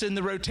as it was in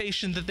the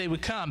rotation that they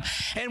would come.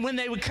 And when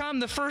they would come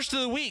the first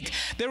of the week,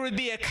 there would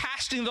be a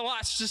casting of the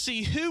lots to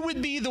see who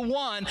would be the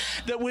one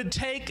that would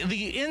take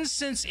the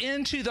incense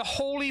into the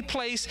holy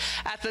place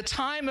at the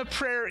time of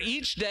prayer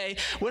each day,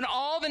 when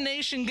all the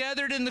nation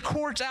gathered in the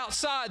courts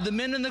outside, the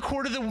men in the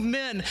court of the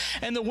men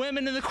and the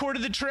women in the court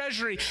of the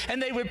treasury,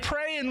 and they would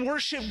pray and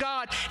worship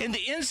God, and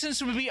the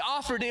incense would be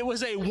offered. It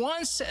was a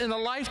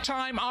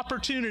once-in-a-lifetime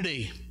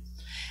opportunity.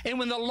 And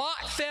when the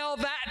lot fell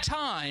that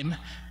time,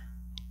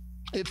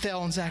 it fell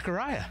on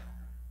Zachariah.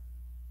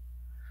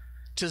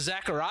 To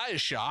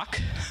Zachariah's shock,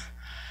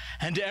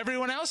 and to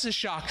everyone else's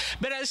shock.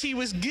 But as he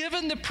was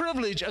given the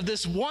privilege of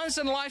this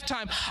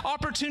once-in-a-lifetime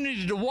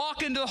opportunity to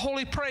walk into the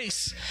holy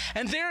place,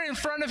 and there in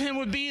front of him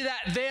would be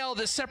that veil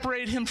that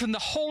separated him from the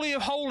Holy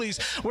of Holies,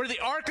 where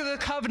the Ark of the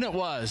Covenant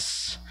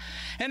was.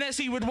 And as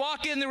he would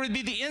walk in, there would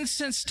be the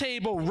incense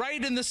table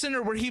right in the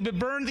center where he would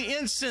burn the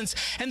incense,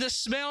 and the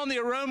smell and the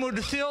aroma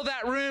would fill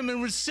that room and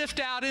would sift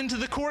out into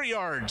the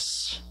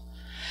courtyards.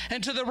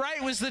 And to the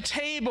right was the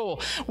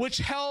table which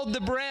held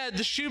the bread,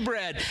 the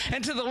shewbread,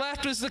 and to the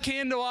left was the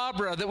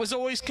candelabra that was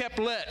always kept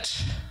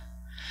lit.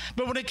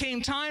 But when it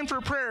came time for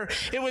prayer,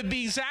 it would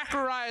be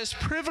Zachariah's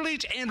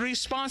privilege and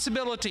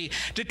responsibility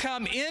to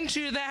come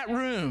into that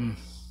room,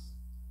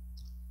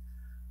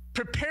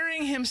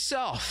 preparing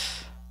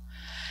himself,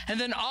 and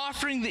then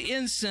offering the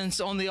incense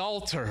on the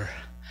altar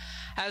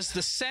as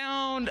the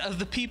sound of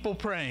the people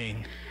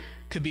praying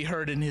could be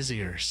heard in his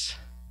ears.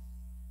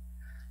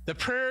 The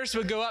prayers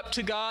would go up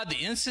to God,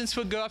 the incense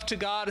would go up to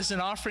God as an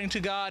offering to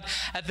God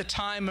at the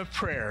time of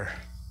prayer.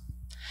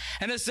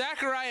 And as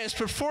Zachariah is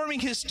performing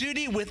his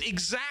duty with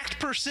exact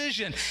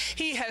precision,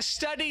 he has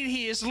studied,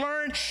 he has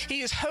learned,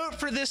 he has hoped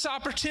for this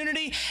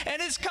opportunity,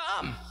 and it's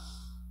come.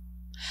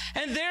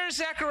 And there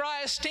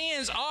Zachariah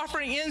stands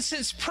offering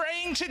incense,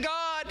 praying to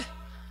God.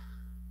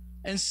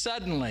 And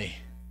suddenly,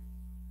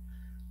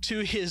 to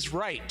his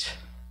right,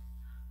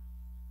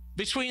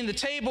 between the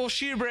table,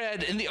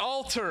 shewbread, and the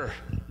altar,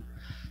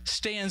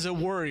 stands a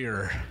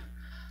warrior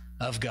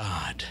of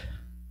God.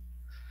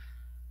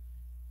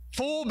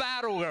 Full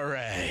battle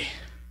array.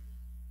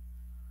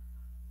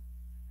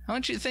 I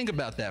want you to think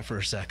about that for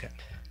a second.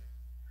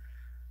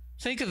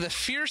 Think of the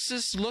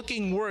fiercest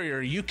looking warrior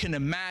you can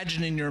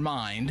imagine in your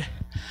mind,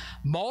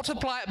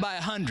 multiply it by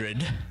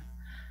 100,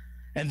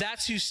 and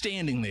that's who's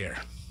standing there.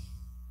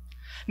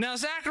 Now,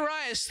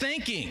 Zachariah is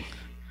thinking,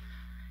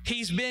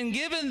 he's been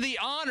given the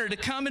honor to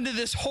come into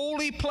this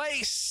holy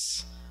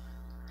place.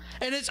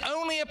 And it's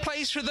only a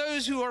place for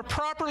those who are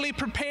properly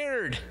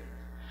prepared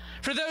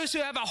for those who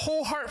have a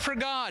whole heart for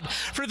God,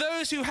 for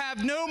those who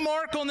have no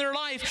mark on their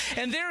life.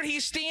 And there he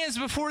stands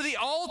before the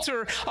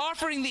altar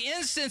offering the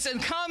incense,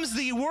 and comes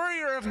the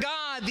warrior of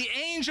God, the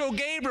angel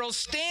Gabriel,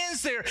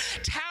 stands there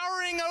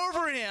towering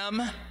over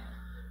him.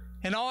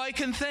 And all I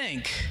can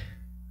think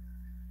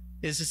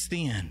is it's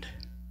the end.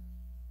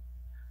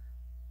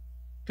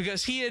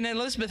 Because he and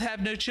Elizabeth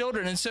have no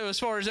children, and so as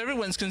far as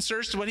everyone's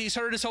concerned, what he's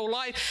heard his whole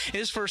life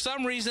is for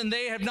some reason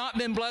they have not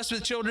been blessed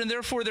with children,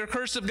 therefore they're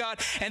cursed of God.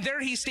 And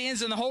there he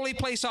stands in the holy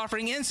place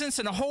offering incense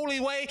in a holy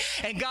way,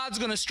 and God's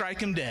going to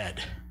strike him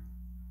dead.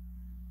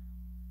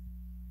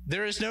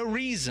 There is no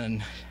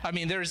reason,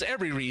 there is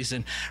every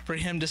reason for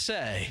him to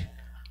say,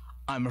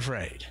 I'm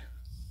afraid.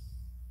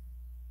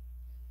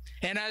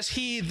 And as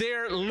he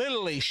there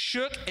literally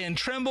shook and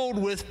trembled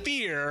with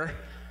fear,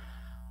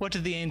 what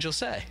did the angel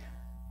say?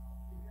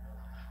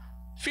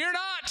 Fear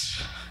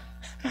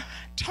not.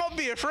 Don't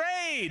be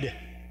afraid.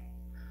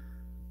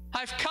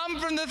 I've come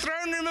from the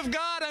throne room of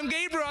God. I'm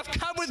Gabriel. I've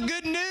come with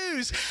good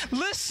news.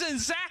 Listen,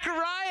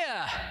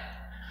 Zachariah,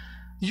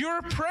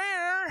 your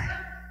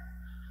prayer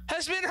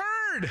has been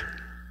heard.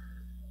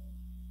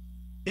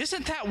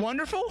 Isn't that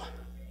wonderful?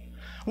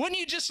 Wouldn't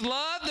you just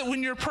love that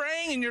when you're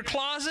praying in your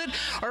closet,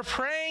 or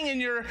praying in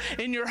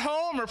your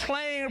home, or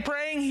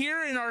praying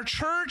here in our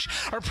church,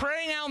 or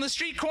praying out on the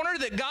street corner,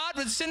 that God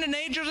would send an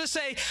angel to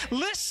say,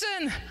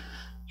 listen,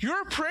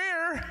 your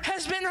prayer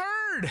has been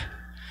heard.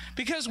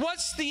 Because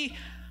what's the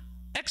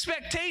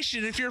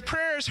expectation? If your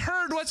prayer is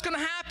heard, what's going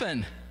to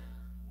happen?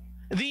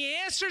 The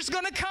answer's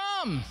going to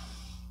come.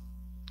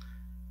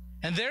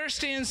 And there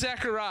stands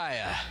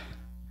Zachariah.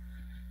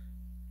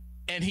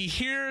 And he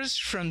hears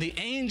from the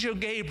angel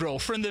Gabriel,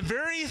 from the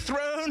very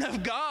throne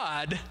of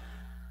God,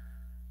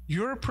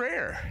 your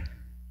prayer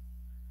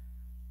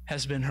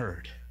has been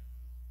heard.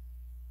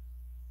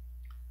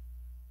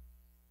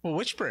 Well,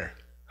 which prayer?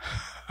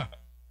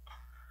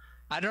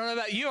 I don't know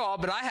about you all,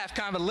 but I have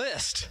kind of a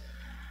list.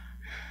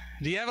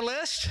 Do you have a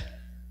list?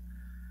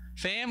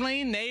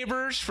 Family,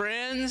 neighbors,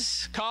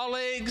 friends,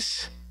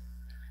 colleagues,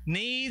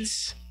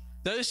 needs,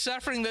 those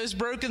suffering, those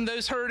broken,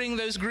 those hurting,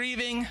 those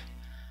grieving,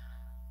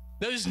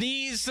 those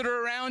needs that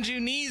are around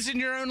you, needs in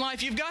your own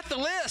life. You've got the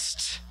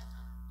list.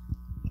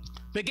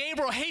 But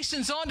Gabriel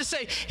hastens on to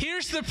say,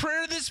 here's the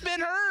prayer that's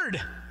been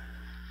heard.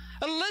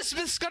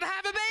 Elizabeth's going to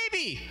have a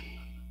baby.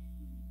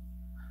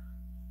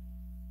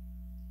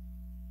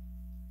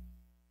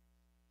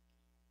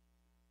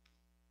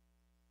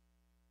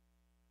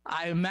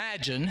 I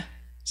imagine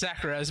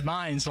Zachariah's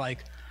mind's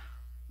like,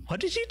 what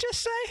did you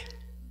just say?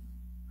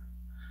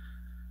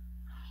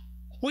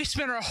 We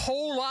spent our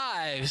whole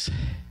lives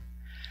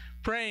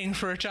praying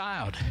for a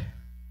child,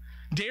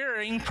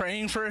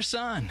 praying for a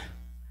son.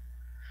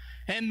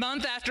 And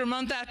month after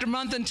month after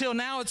month, until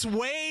now it's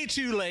way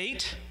too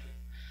late.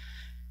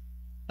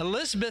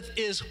 Elizabeth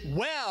is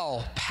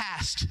well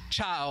past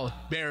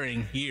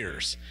childbearing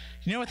years.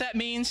 You know what that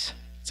means?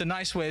 It's a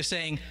nice way of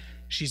saying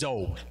she's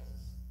old.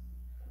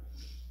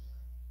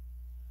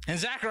 And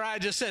Zachariah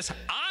just says,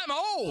 I'm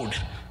old.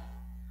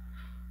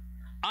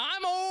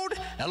 I'm old.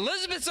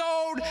 Elizabeth's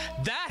old.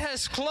 That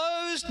has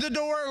closed the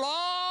door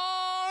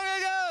long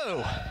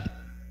ago.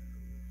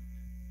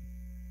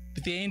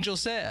 But the angel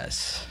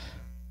says,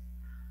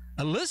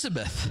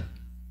 Elizabeth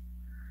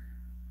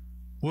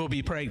will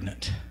be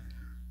pregnant.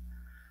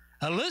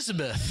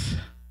 Elizabeth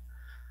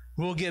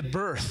will give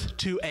birth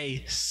to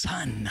a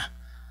son.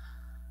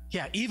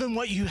 Yeah, even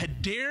what you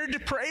had dared to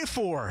pray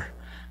for,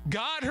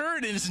 God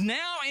heard and is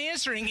now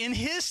answering in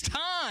his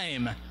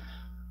time,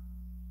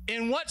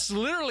 in what's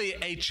literally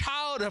a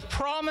child of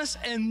promise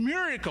and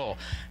miracle.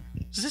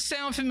 Does this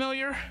sound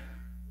familiar?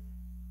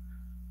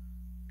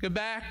 Go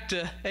back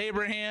to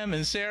Abraham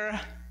and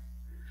Sarah.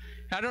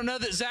 I don't know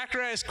that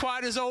Zachariah is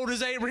quite as old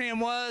as Abraham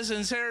was,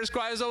 and Sarah's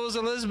quite as old as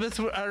Elizabeth,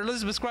 or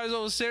Elizabeth's quite as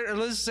old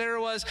as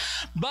Sarah was,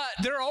 but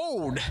they're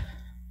old.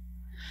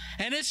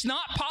 And it's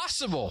not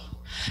possible.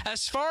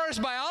 As far as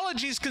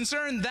biology is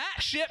concerned, that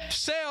ship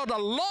sailed a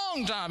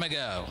long time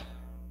ago.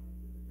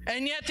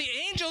 And yet the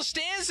angel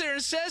stands there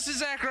and says to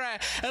Zachariah,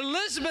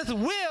 Elizabeth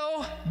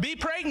will be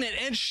pregnant,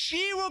 and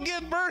she will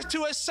give birth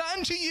to a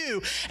son to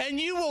you, and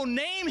you will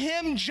name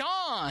him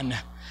John.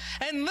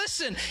 And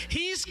listen,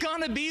 he's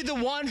going to be the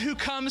one who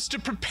comes to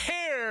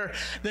prepare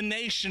the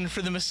nation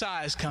for the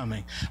Messiah's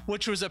coming,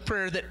 which was a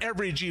prayer that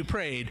every Jew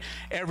prayed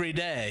every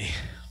day,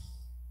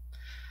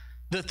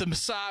 that the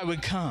Messiah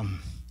would come,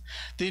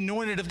 the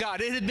anointed of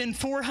God. It had been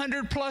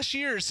 400 plus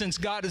years since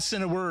God had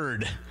sent a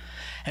word.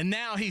 And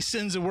now he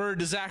sends a word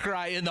to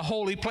Zachariah in the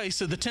holy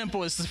place of the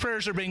temple as the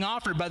prayers are being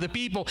offered by the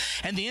people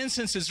and the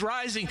incense is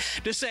rising,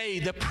 to say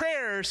the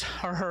prayers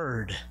are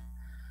heard.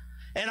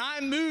 And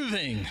I'm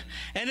moving,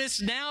 and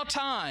it's now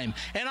time,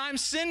 and I'm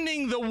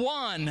sending the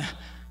one,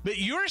 but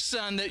your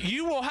son that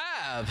you will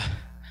have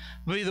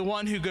will be the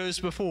one who goes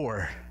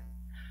before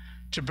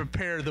to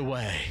prepare the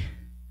way,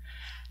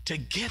 to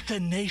get the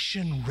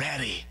nation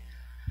ready,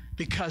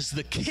 because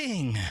the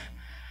king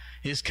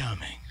is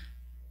coming.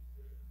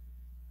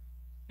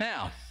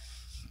 Now,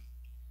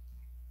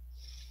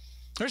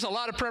 There's a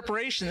lot of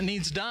preparation that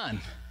needs done.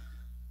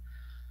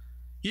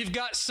 You've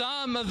got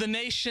some of the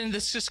nation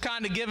that's just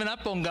kind of given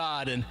up on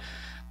God and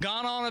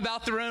gone on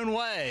about their own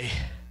way.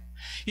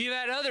 You've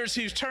had others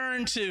who've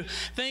turned to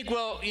think,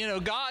 well,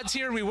 God's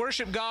here, we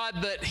worship God,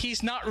 but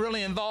he's not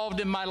really involved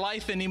in my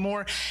life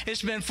anymore.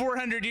 It's been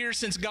 400 years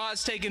since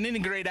God's taken any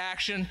great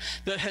action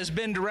that has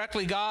been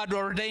directly God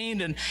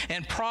ordained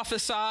and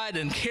prophesied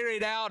and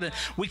carried out, and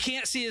we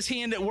can't see his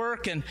hand at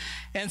work,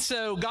 and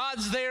so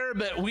God's there,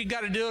 but we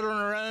got to do it on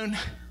our own.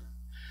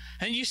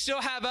 And you still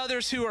have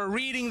others who are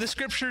reading the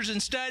scriptures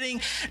and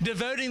studying,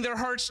 devoting their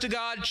hearts to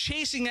God,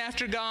 chasing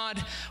after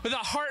God, with a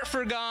heart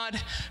for God,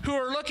 who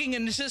are looking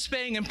and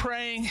anticipating and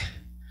praying.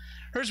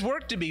 There's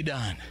work to be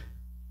done.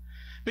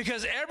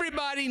 Because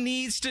everybody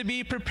needs to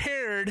be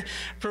prepared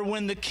for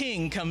when the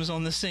king comes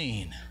on the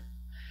scene.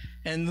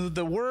 And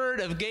the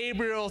word of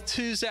Gabriel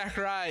to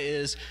Zachariah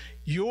is,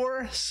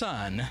 your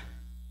son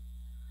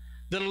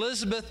that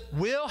Elizabeth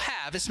will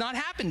have, it's not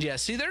happened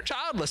yet. See, they're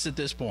childless at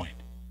this point.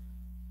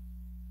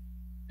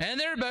 And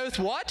they're both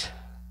what?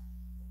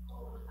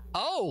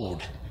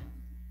 Old.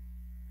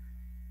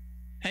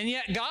 And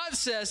yet God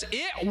says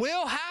it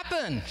will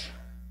happen.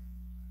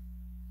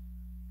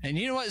 And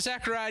you know what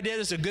Zachariah did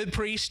as a good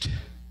priest?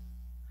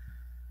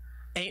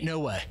 Ain't no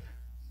way.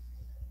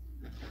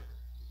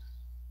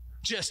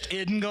 Just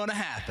isn't going to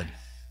happen.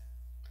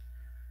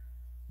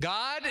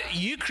 God,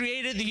 you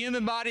created the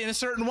human body in a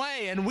certain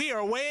way, and we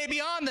are way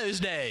beyond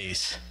those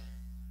days.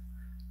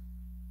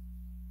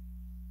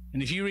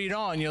 And if you read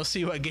on, you'll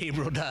see what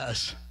Gabriel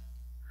does.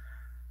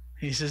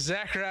 He says,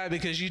 Zachariah,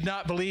 because you do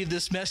not believe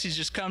this message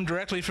has come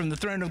directly from the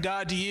throne of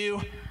God to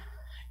you,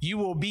 you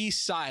will be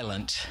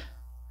silent.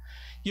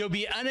 You'll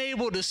be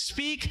unable to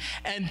speak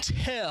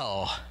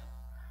until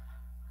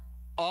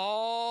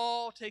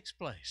all takes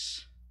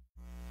place.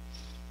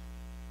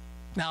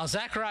 Now,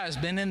 Zachariah's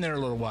been in there a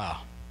little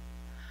while.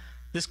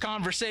 This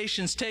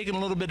conversation's taken a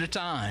little bit of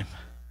time.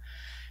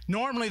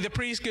 Normally, the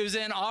priest goes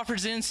in,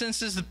 offers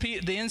incenses,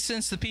 the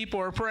incense the people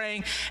are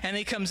praying, and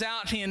he comes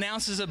out and he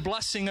announces a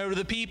blessing over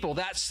the people.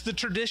 That's the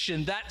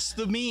tradition. That's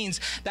the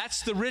means.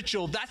 That's the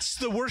ritual. That's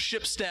the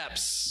worship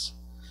steps.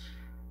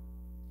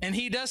 And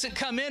he doesn't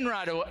come in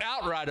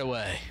out right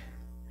away.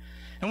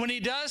 And when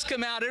he does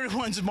come out,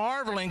 everyone's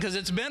marveling because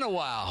it's been a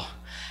while.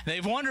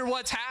 They've wondered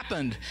what's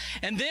happened.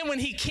 And then when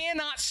he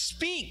cannot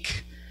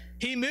speak,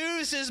 he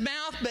moves his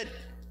mouth, but,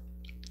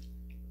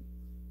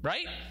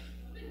 right?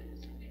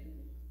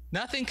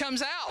 Nothing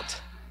comes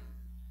out.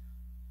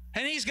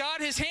 And he's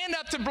got his hand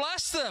up to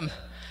bless them.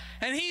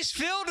 And he's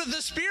filled with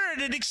the Spirit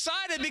and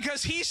excited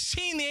because he's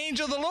seen the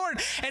angel of the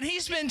Lord. And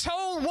he's been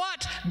told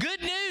what?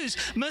 Good news.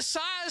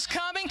 Messiah's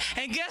coming.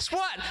 And guess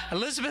what?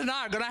 Elizabeth and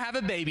I are going to have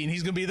a baby, and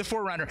he's going to be the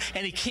forerunner.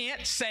 And he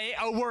can't say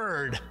a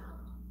word.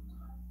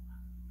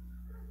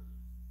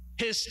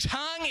 His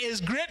tongue is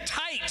gripped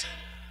tight.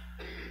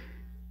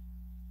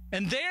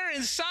 And there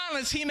in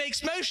silence, he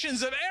makes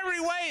motions of every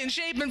way and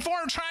shape and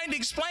form, trying to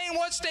explain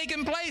what's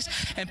taking place.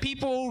 And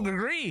people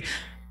agree,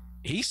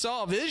 he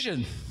saw a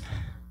vision.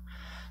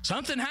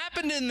 Something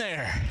happened in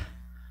there.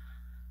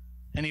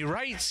 And he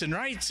writes and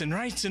writes and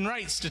writes and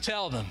writes to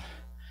tell them.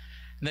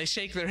 And they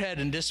shake their head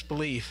in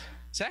disbelief.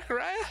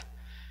 Zachariah,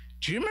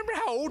 do you remember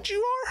how old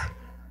you are?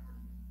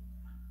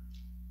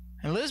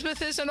 And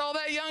Elizabeth isn't all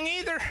that young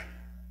either.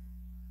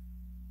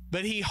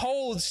 But he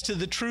holds to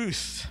the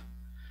truth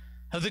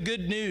of the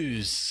good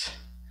news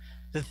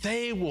that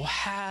they will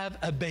have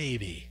a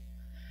baby,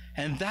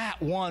 and that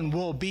one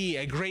will be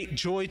a great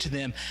joy to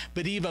them,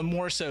 but even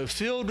more so,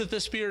 filled with the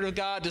Spirit of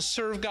God to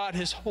serve God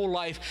his whole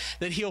life,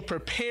 that he'll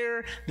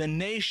prepare the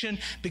nation,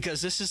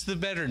 because this is the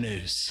better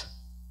news.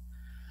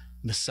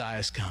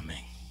 Messiah's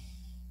coming.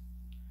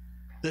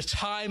 The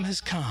time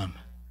has come.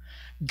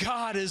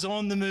 God is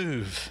on the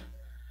move,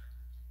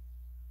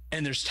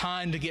 and there's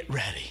time to get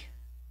ready.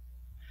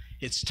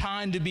 It's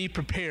time to be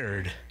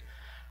prepared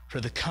for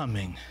the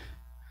coming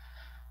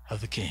of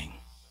the King.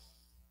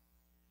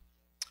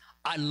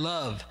 I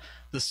love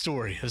the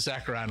story of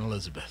Zachariah and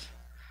Elizabeth,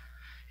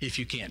 if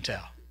you can't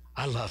tell.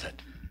 I love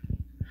it.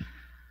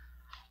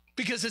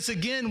 Because it's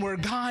again where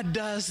God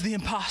does the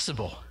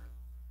impossible.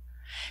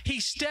 He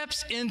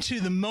steps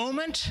into the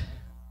moment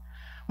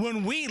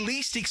when we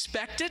least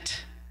expect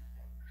it,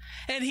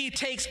 and he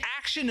takes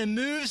action and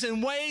moves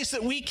in ways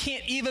that we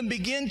can't even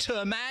begin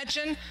to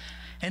imagine,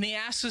 and he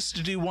asks us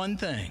to do one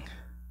thing: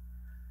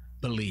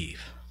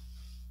 believe.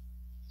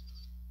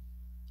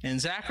 And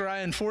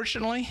Zachariah,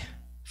 unfortunately,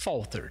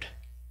 faltered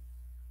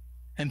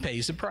and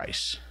pays the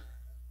price.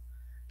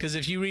 Because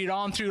if you read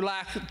on through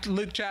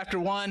Luke chapter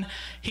 1,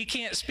 he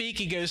can't speak,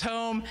 he goes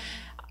home,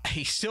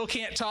 he still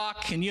can't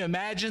talk. Can you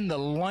imagine the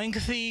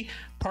lengthy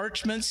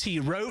parchments he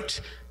wrote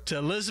to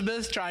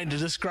Elizabeth trying to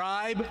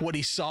describe what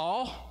he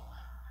saw?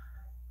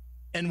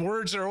 And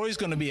words are always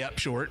going to be up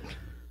short.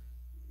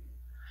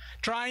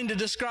 Trying to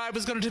describe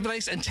what's going to take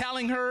place and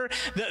telling her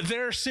that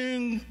they're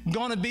soon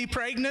going to be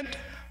pregnant.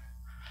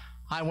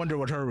 I wonder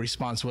what her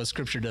response was.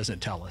 Scripture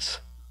doesn't tell us.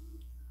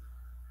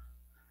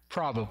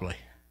 Probably.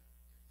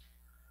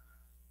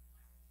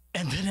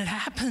 And then it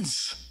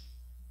happens.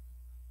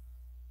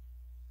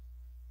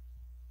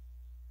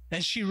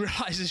 And she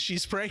realizes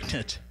she's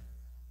pregnant.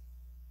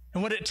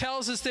 And what it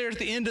tells us there at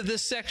the end of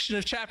this section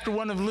of chapter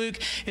 1 of Luke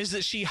is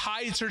that she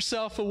hides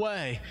herself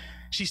away.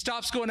 She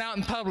stops going out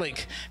in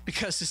public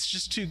because it's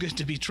just too good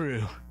to be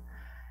true.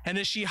 And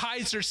as she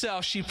hides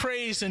herself, she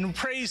prays and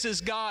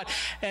praises God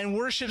and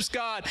worships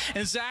God.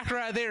 And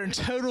Zachariah there in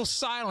total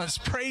silence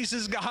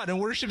praises God and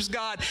worships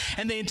God.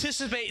 And they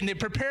anticipate and they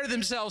prepare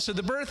themselves for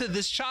the birth of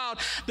this child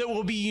that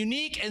will be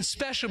unique and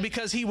special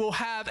because he will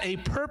have a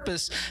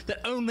purpose that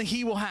only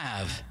he will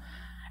have.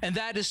 And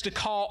that is to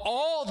call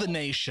all the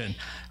nation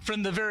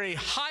from the very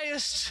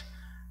highest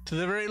to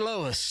the very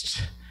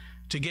lowest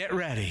to get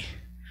ready,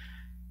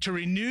 to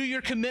renew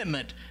your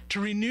commitment, to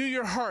renew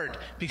your heart,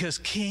 because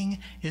King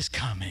is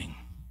coming.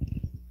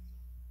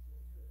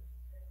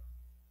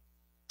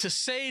 To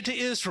say to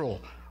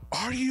Israel,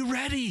 are you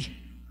ready?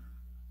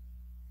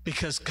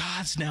 Because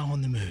God's now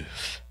on the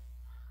move.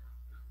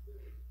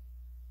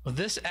 Well,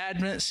 this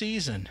Advent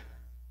season,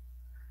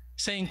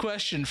 same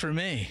question for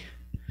me,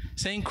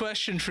 same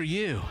question for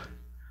you.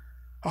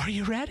 Are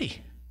you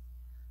ready?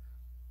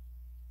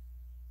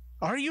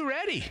 Are you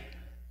ready?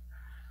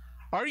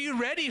 Are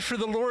you ready for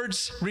the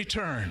Lord's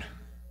return?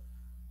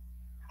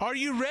 Are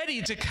you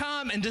ready to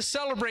come and to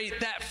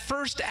celebrate that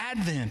first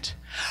Advent?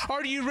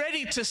 Are you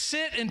ready to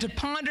sit and to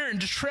ponder and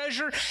to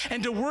treasure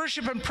and to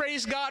worship and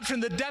praise God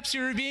from the depths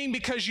of your being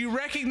because you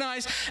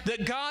recognize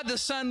that God the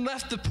Son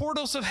left the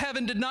portals of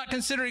heaven, did not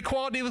consider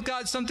equality with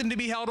God something to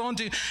be held on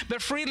to,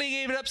 but freely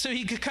gave it up so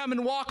he could come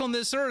and walk on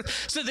this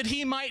earth so that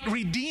he might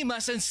redeem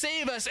us and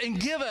save us and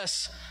give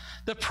us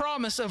the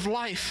promise of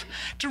life,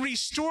 to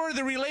restore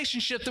the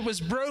relationship that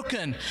was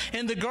broken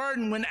in the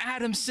garden when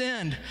Adam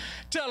sinned,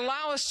 to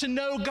allow us to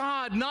know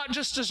God not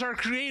just as our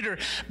Creator,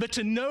 but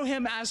to know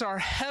him as our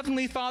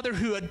Heavenly Father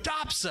who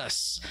adopts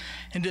us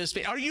into his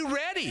family. Are you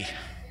ready?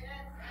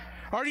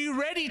 Are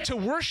you ready to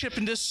worship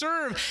and to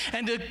serve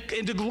and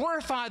to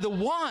glorify the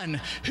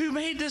one who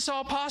made this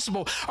all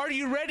possible? Are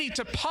you ready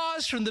to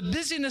pause from the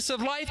busyness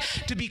of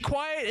life, to be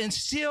quiet and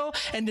still,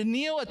 and to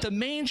kneel at the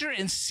manger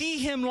and see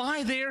him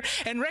lie there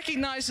and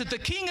recognize that the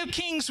King of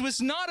Kings was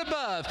not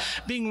above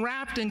being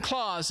wrapped in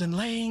cloths and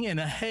laying in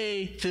a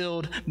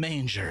hay-filled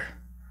manger?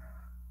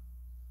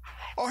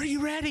 Are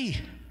you ready?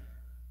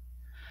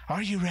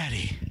 Are you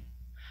ready?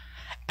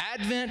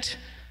 Advent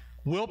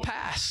will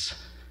pass.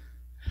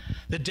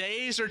 The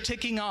days are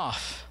ticking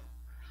off.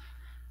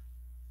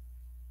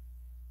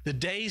 The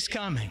day's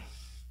coming.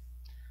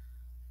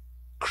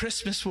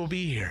 Christmas will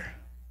be here.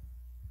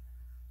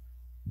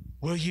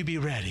 Will you be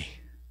ready?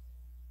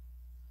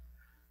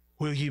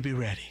 Will you be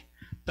ready?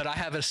 But I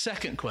have a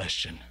second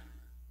question.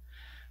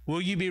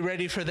 Will you be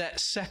ready for that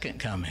second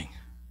coming?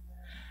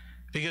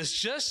 Because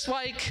just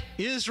like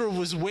Israel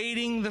was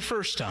waiting the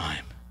first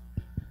time,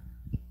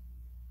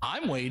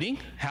 I'm waiting.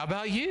 How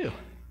about you?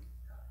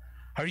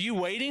 Are you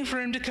waiting for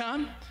him to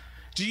come?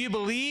 Do you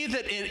believe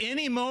that at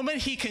any moment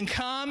he can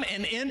come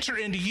and enter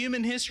into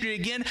human history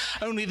again?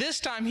 Only this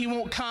time he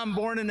won't come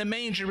born in a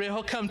manger, but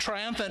he'll come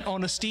triumphant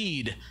on a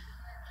steed.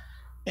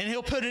 And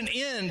he'll put an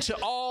end to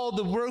all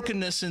the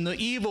brokenness and the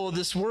evil of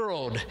this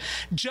world.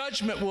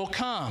 Judgment will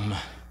come.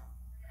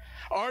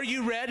 Are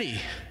you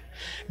ready?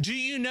 Do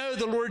you know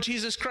the Lord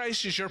Jesus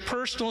Christ is your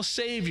personal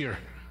Savior?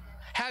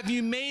 Have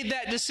you made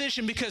that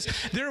decision? Because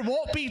there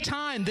won't be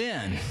time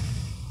then.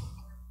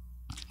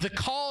 The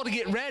call to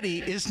get ready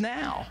is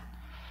now.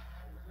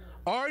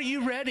 Are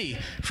you ready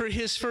for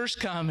his first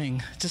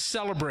coming to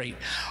celebrate?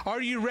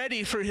 Are you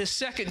ready for his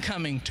second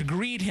coming to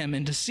greet him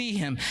and to see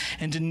him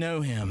and to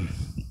know him?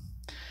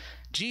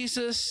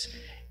 Jesus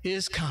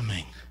is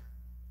coming.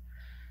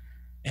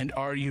 And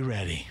are you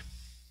ready?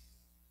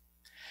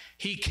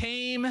 He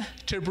came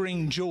to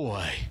bring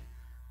joy.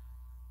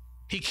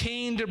 He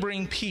came to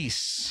bring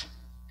peace.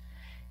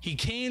 He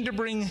came to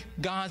bring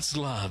God's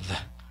love.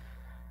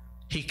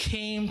 He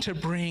came to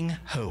bring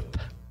hope.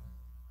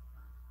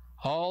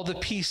 All the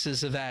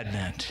pieces of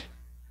Advent.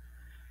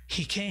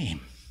 He came.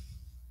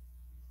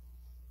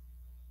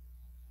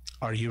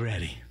 Are you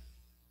ready?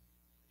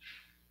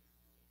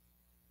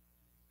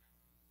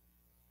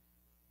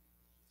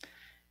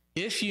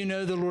 If you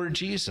know the Lord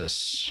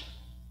Jesus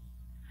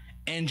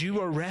and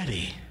you are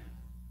ready,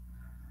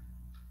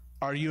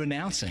 are you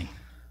announcing?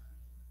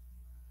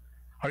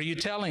 Are you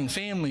telling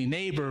family,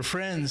 neighbor,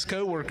 friends,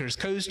 co-workers,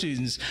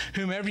 co-students,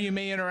 whomever you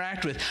may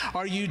interact with?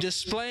 Are you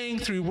displaying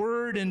through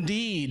word and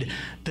deed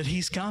that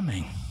he's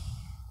coming?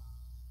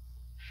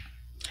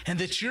 And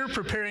that you're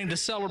preparing to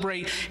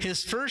celebrate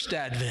his first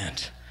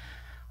Advent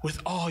with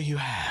all you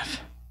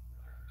have,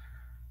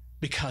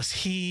 because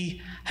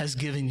he has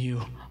given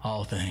you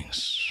all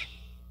things.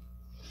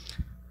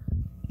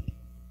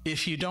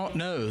 If you don't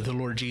know the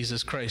Lord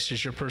Jesus Christ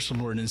as your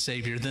personal Lord and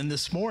Savior, then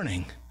this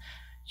morning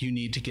you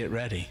need to get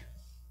ready.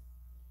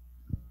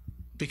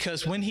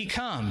 Because when he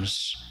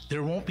comes,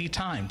 there won't be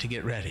time to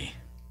get ready.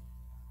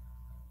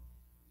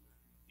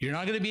 You're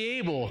not going to be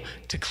able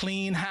to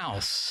clean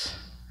house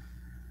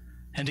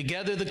and to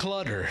gather the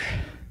clutter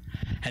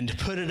and to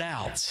put it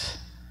out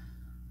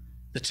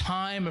The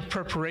time of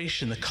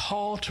preparation, the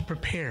call to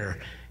prepare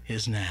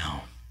is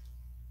now.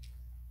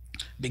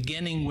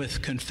 Beginning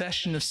with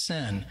confession of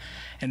sin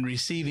and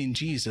receiving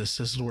Jesus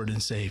as Lord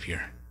and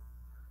Savior.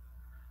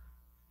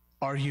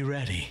 Are you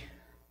ready?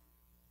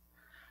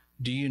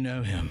 Do you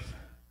know him?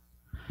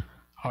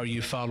 Are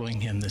you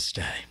following him this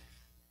day?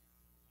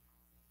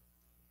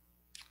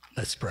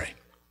 Let's pray.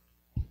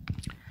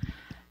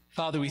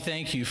 Father, we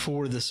thank you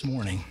for this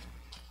morning.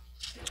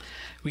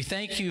 We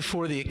thank you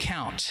for the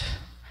account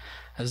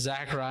of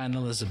Zachariah and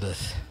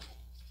Elizabeth,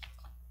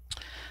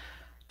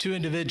 two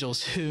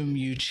individuals whom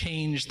you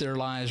changed their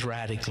lives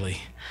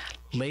radically,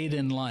 late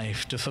in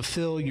life to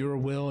fulfill your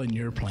will and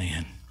your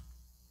plan.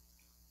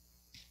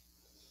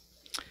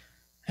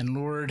 And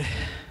Lord,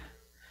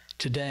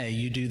 today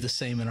you do the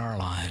same in our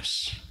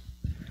lives.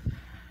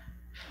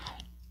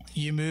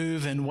 You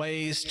move in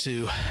ways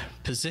to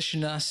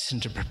position us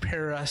and to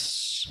prepare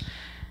us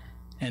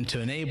and to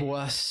enable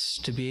us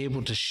to be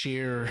able to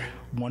share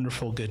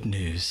wonderful good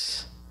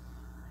news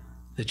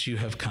that you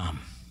have come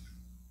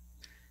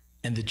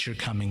and that you're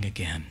coming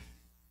again.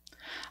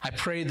 I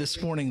pray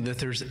this morning that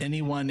there's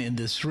anyone in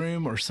this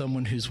room or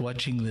someone who's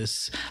watching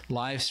this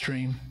live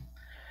stream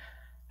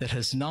that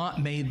has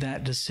not made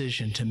that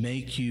decision to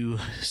make you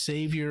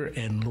Savior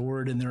and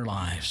Lord in their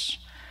lives,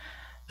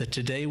 that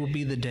today will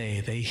be the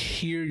day they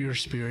hear your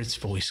Spirit's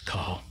voice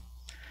call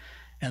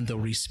and they'll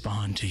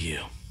respond to you.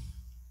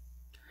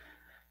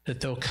 That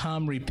they'll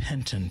come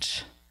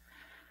repentant,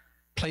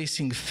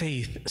 placing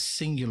faith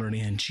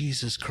singularly in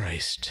Jesus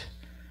Christ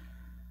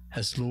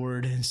as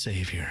Lord and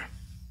Savior.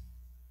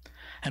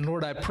 And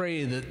Lord, I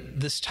pray that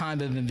this time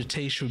of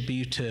invitation would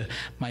be to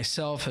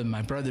myself and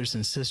my brothers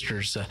and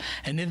sisters,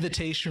 an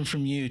invitation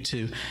from you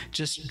to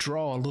just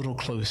draw a little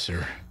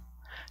closer,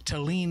 to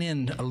lean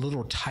in a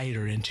little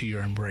tighter into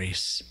your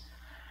embrace,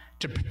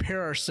 to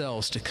prepare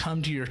ourselves to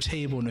come to your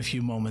table in a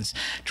few moments,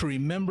 to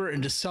remember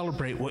and to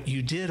celebrate what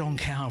you did on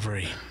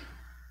Calvary,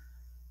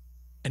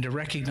 and to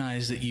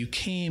recognize that you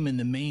came in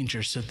the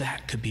manger so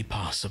that could be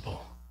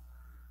possible.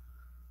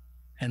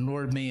 And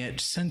Lord, may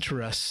it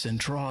center us and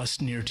draw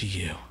us near to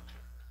you,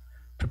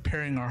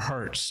 preparing our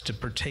hearts to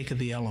partake of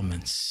the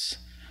elements,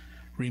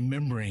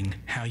 remembering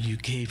how you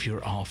gave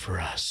your all for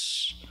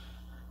us,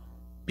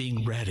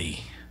 being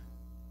ready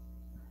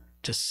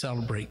to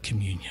celebrate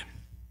communion.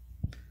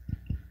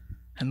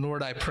 And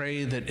Lord, I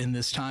pray that in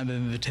this time of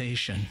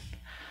invitation,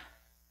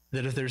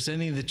 that if there's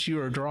any that you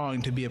are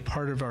drawing to be a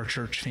part of our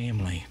church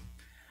family,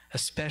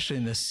 especially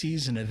in the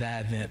season of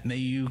Advent, may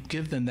you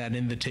give them that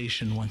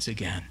invitation once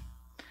again.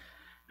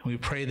 And we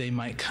pray they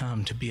might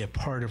come to be a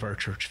part of our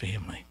church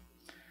family.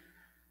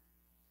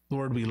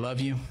 Lord, we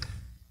love you.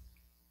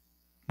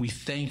 We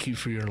thank you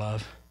for your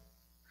love.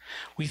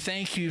 We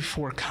thank you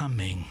for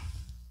coming.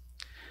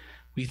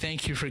 We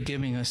thank you for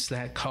giving us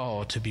that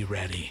call to be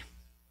ready.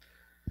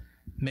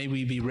 May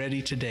we be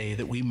ready today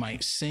that we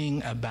might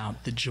sing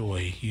about the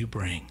joy you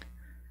bring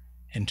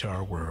into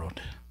our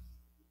world.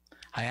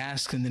 I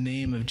ask in the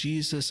name of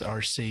Jesus,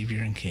 our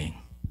Savior and King.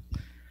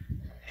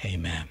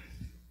 Amen.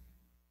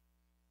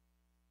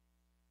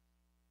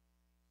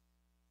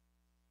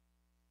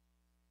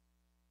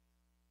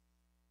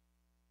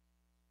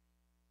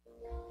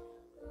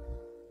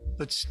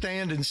 Let's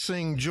stand and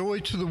sing Joy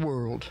to the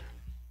World.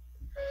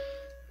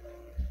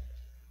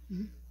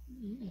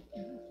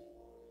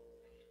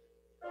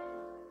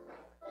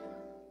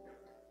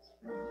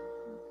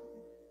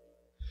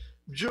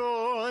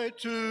 Joy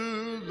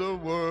to the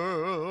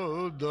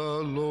world, the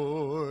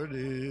Lord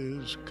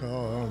is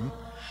come.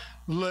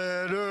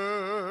 Let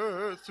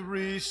earth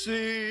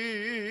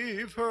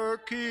receive her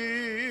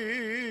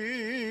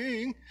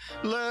King.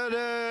 Let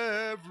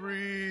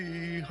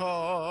every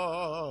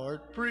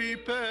heart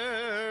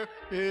prepare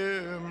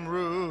him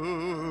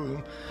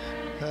room.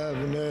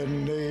 Heaven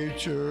and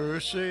nature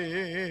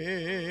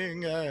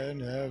sing,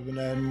 and heaven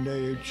and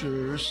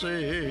nature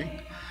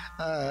sing,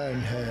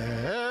 and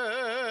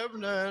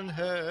heaven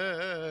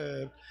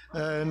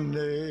and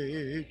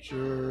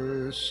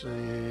nature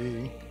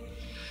sing.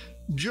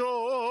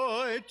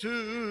 Joy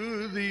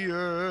to the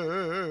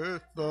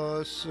earth,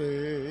 the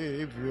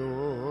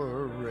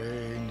Savior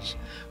reigns.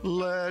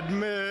 Let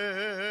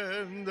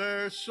men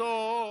their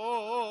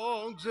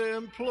songs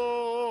employ,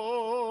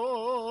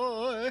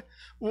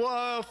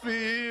 while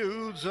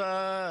fields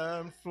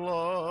and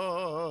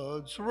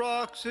floods,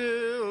 rocks,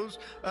 hills,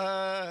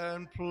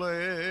 and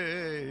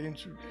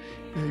plains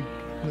make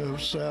the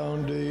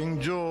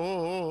sounding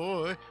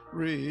joy.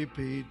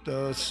 Repeat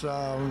the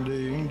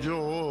sounding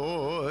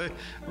joy.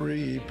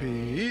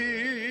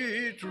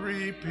 Repeat,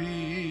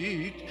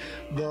 repeat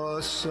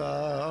the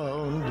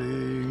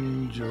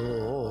sounding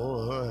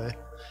joy.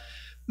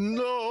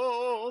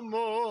 No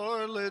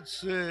more let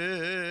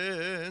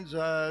sins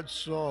and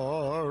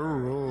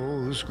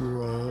sorrows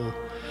grow,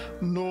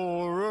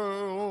 nor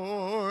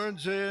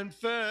urns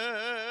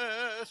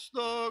infest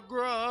the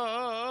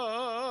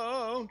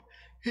ground.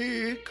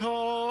 He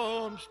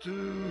comes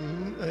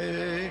to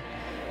a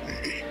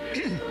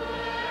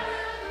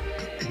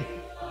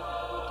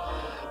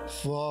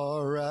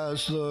far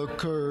as the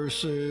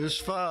curse is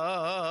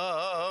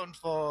found,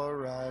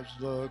 far as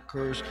the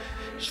curse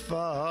is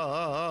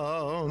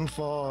found,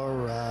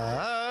 far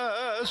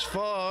as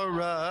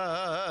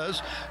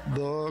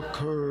the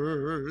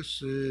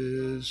curse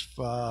is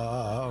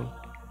found.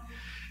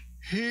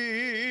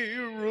 He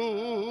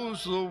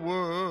rules the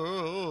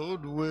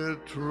world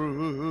with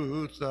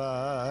truth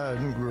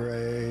and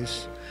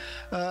grace,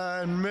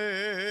 and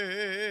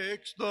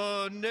makes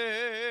the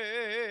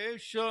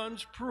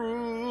nations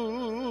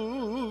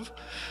prove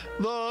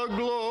the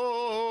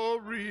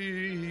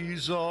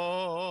glories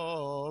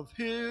of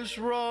his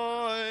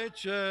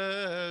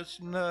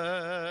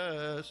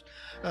righteousness,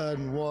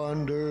 and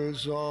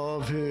wonders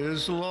of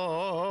his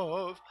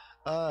love,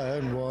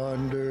 and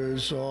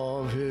wonders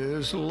of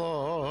his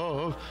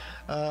love,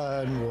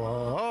 and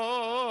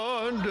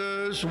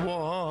wonders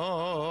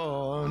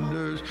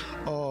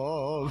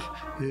of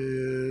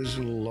his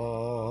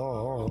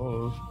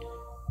love.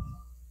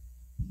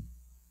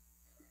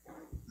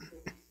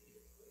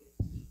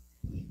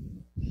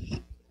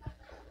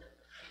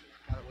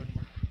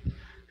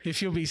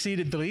 If you'll be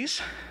seated,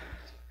 please.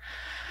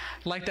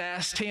 I'd like to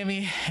ask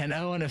Tammy and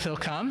Owen if they'll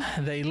come.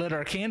 They lit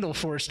our candle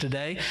for us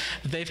today.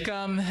 They've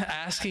come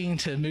asking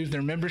to move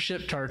their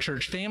membership to our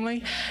church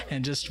family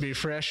and just to be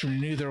fresh and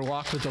renew their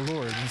walk with the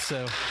Lord. And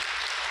so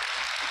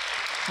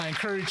I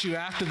encourage you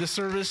after the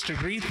service to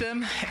greet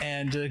them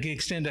and to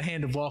extend a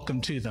hand of welcome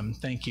to them.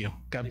 Thank you.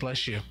 God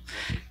bless you.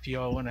 If you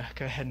all want to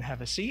go ahead and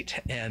have a seat.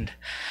 And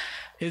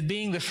it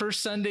being the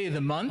first Sunday of the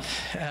month,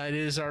 it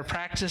is our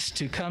practice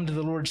to come to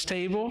the Lord's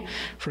table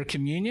for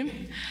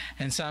communion.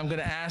 And so I'm going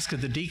to ask if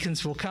the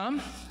deacons will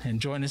come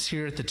and join us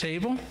here at the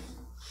table.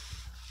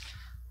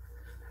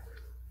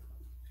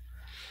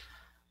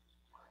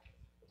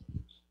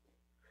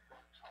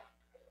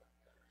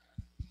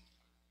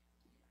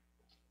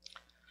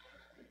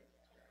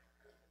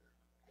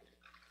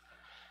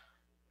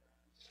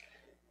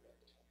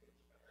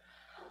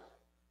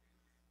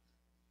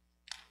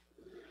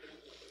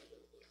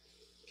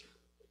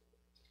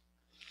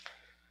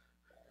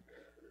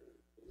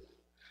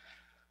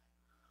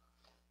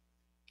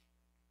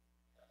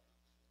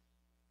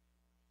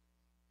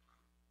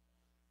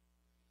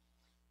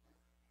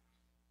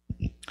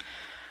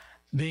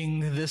 Being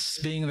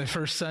the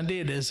first Sunday,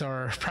 it is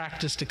our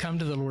practice to come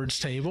to the Lord's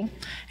table.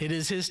 It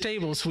is his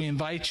table, so we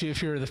invite you,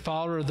 if you're the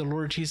follower of the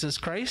Lord Jesus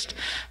Christ,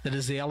 that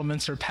as the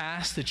elements are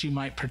passed, that you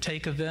might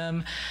partake of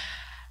them.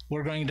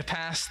 We're going to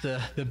pass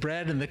the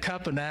bread and the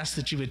cup and ask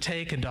that you would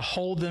take and to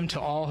hold them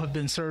till all have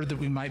been served, that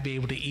we might be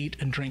able to eat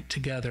and drink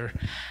together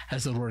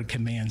as the Lord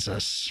commands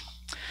us.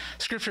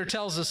 Scripture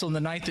tells us on the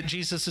night that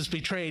Jesus is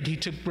betrayed, he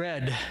took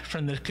bread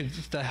from the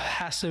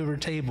Passover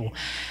table.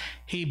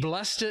 He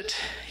blessed it,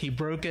 he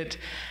broke it,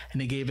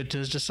 and he gave it to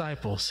his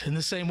disciples. In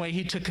the same way,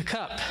 he took a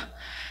cup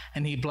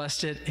and he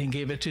blessed it and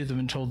gave it to them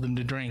and told them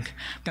to drink.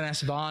 I'm going to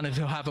ask Vaughn if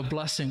he'll have a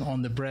blessing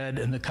on the bread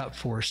and the cup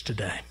for us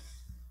today.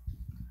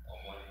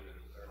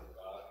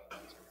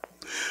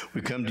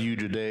 We come to you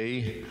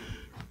today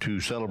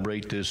to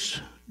celebrate this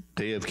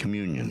day of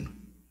communion,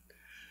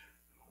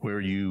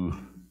 where you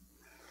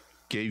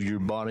gave your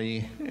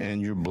body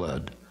and your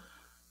blood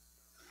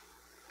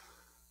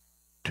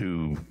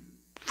to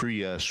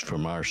free us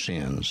from our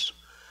sins.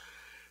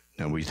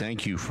 Now we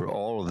thank you for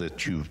all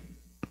that you've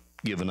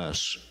given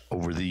us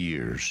over the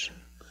years.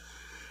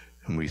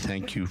 And we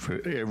thank you for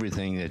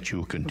everything that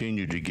you'll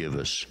continue to give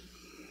us.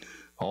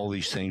 All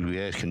these things we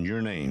ask in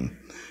your name,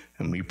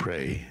 and we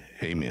pray,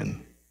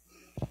 amen.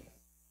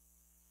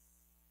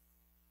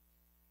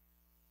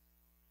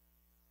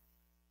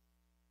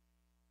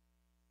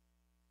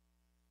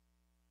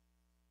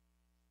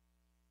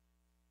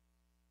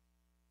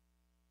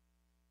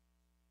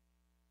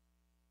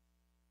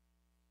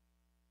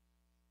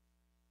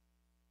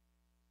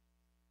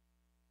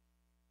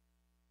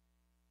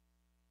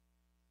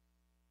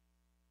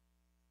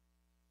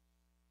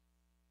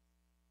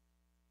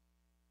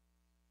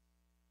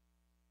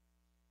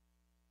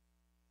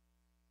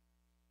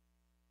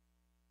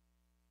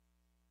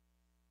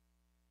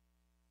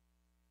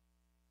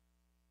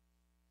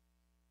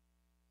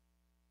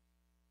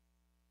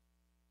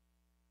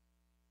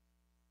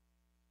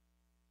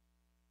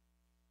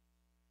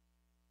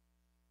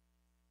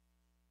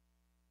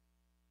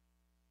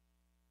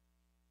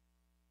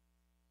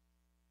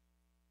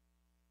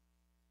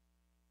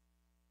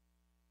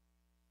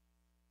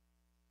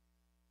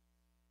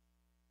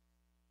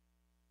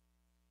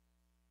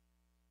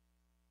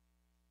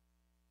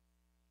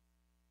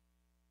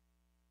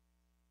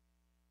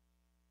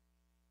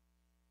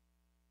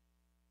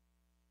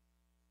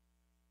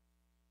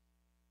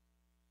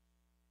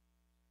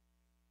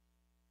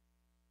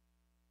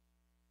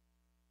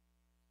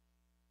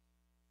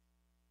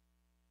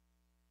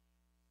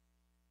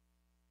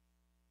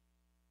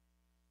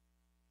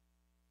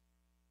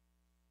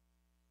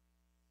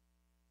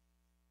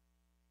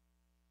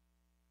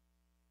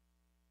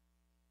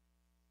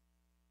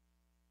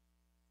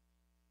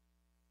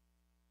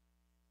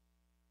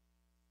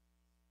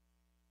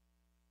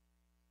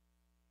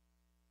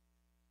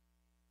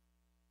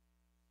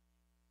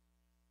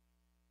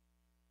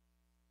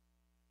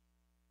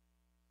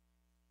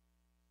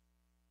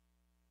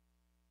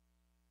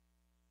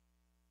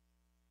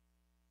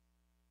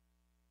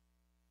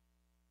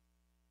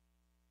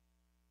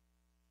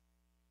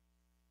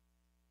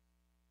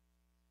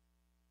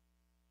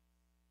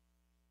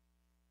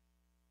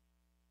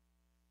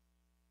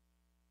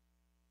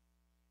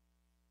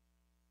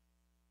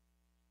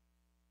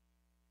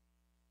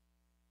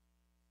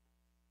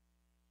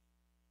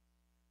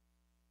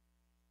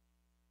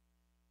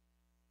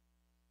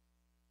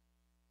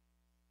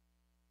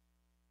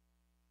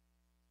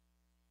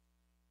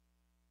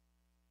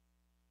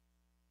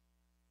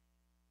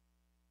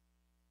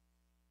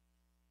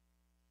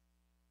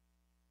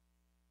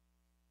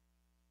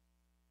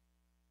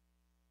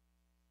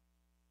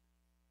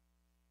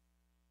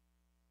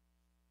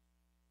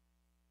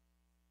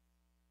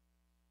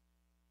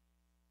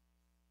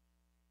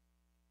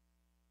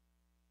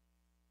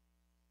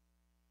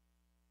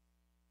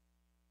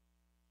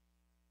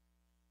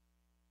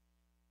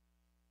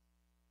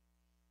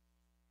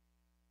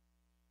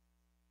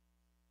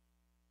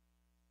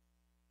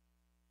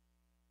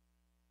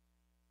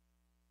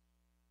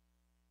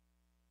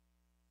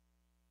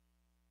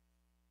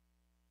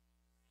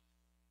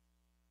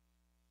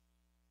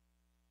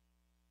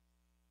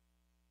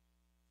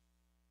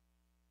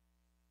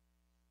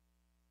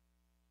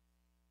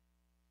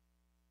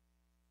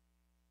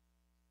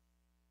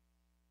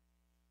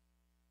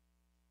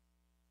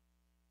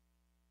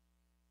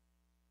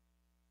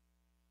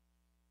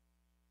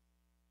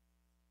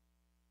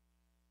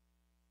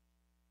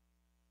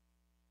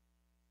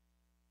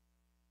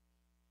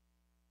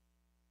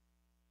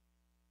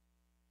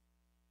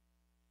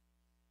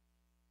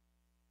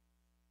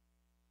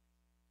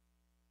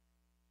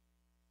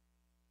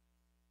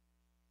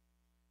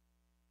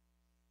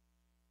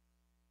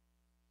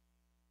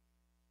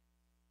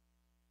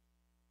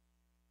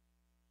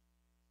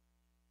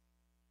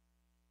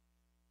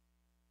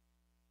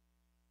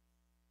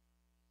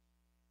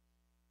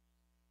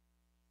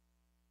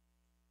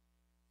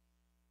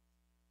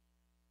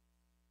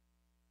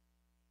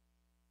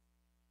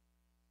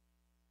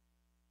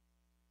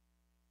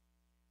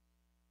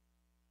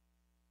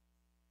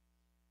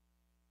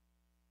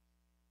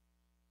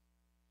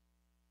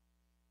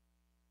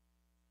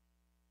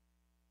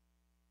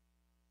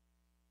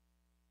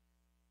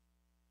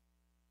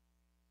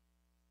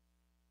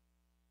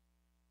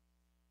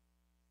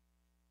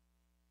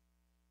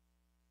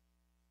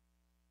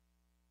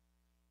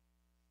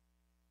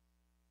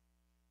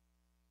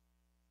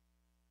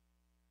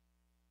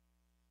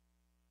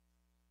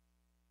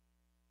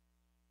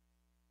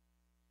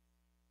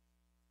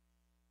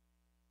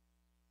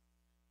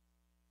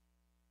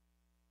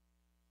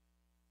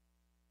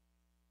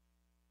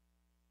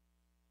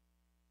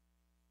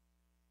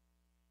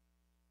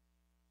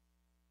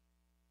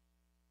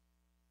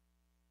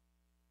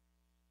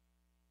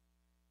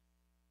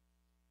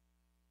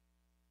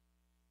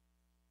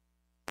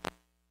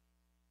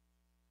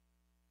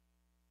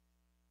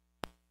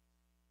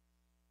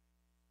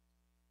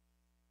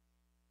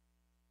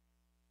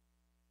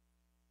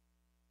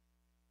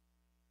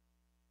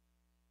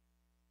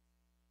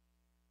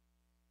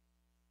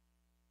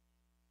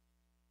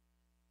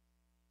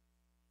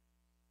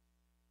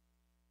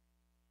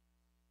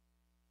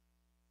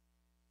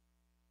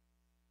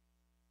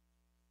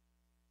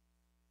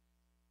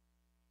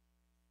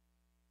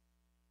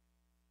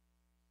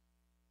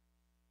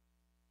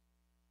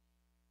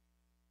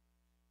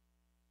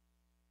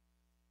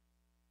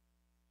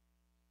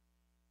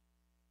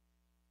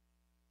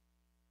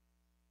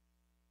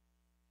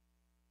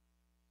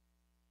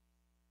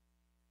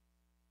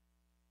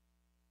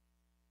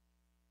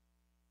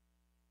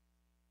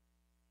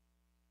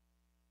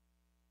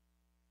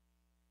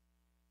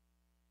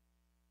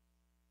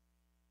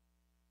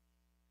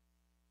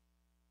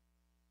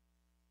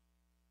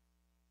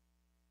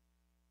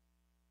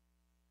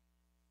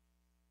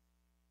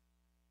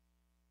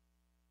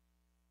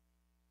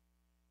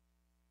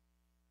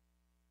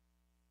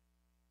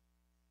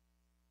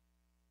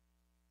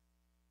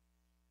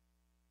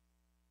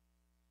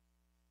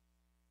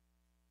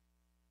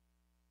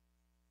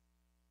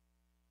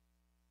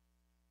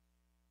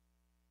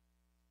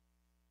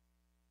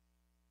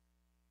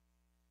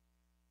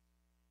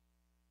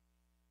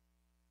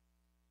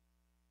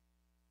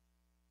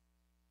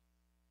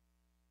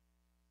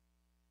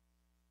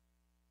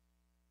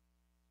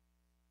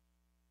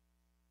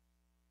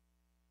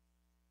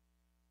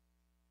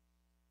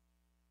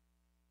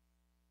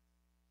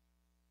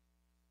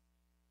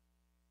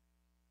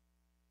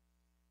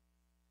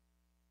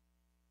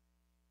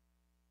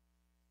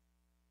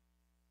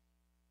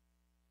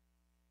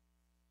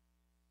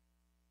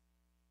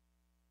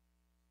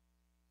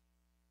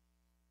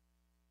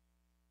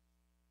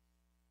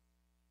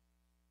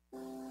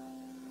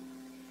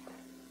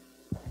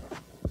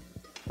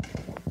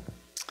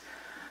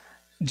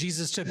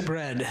 Jesus took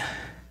bread,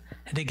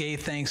 and he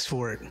gave thanks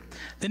for it.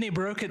 Then he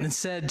broke it and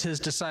said to his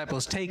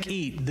disciples, "Take,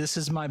 eat. This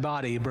is my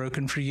body,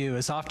 broken for you.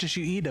 As oft as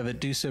you eat of it,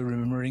 do so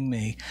remembering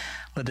me.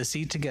 Let us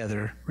eat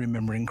together,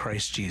 remembering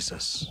Christ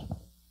Jesus."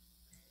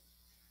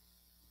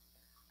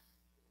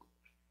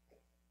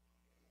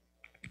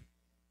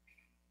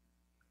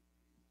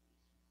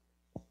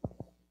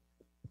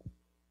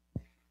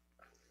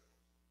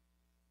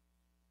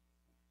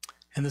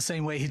 In the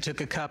same way, he took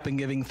a cup, and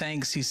giving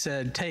thanks, he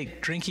said,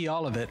 "Take, drink ye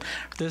all of it.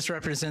 For this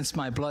represents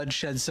my blood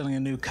shed, sealing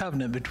a new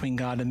covenant between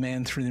God and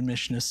man through the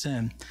remission of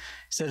sin." He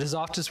said, "As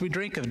oft as we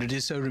drink of it, do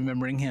so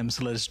remembering him.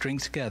 So let us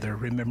drink together,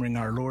 remembering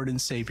our Lord and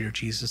Savior,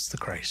 Jesus the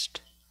Christ."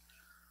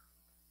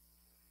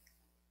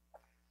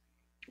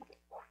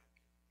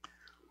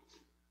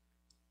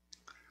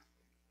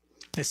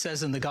 It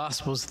says in the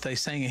Gospels that they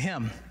sang a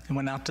hymn and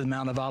went out to the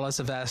Mount of Olives.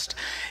 I've asked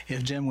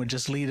if Jim would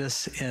just lead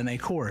us in a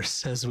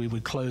chorus as we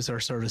would close our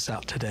service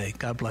out today.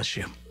 God bless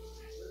you.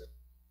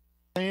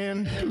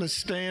 And let's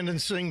stand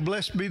and sing,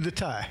 "Blessed be the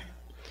tie."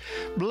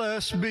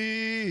 Blessed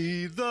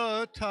be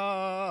the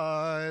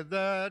tie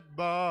that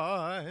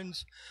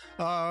binds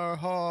our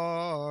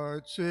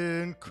hearts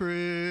in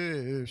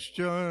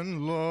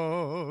Christian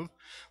love,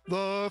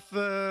 the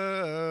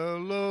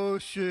fellowship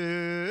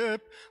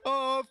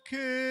of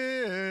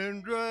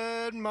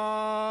kindred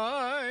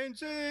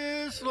minds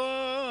is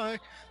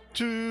like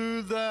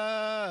to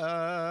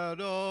that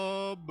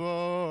above.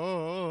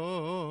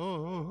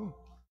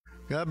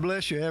 God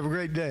bless you. Have a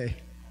great day.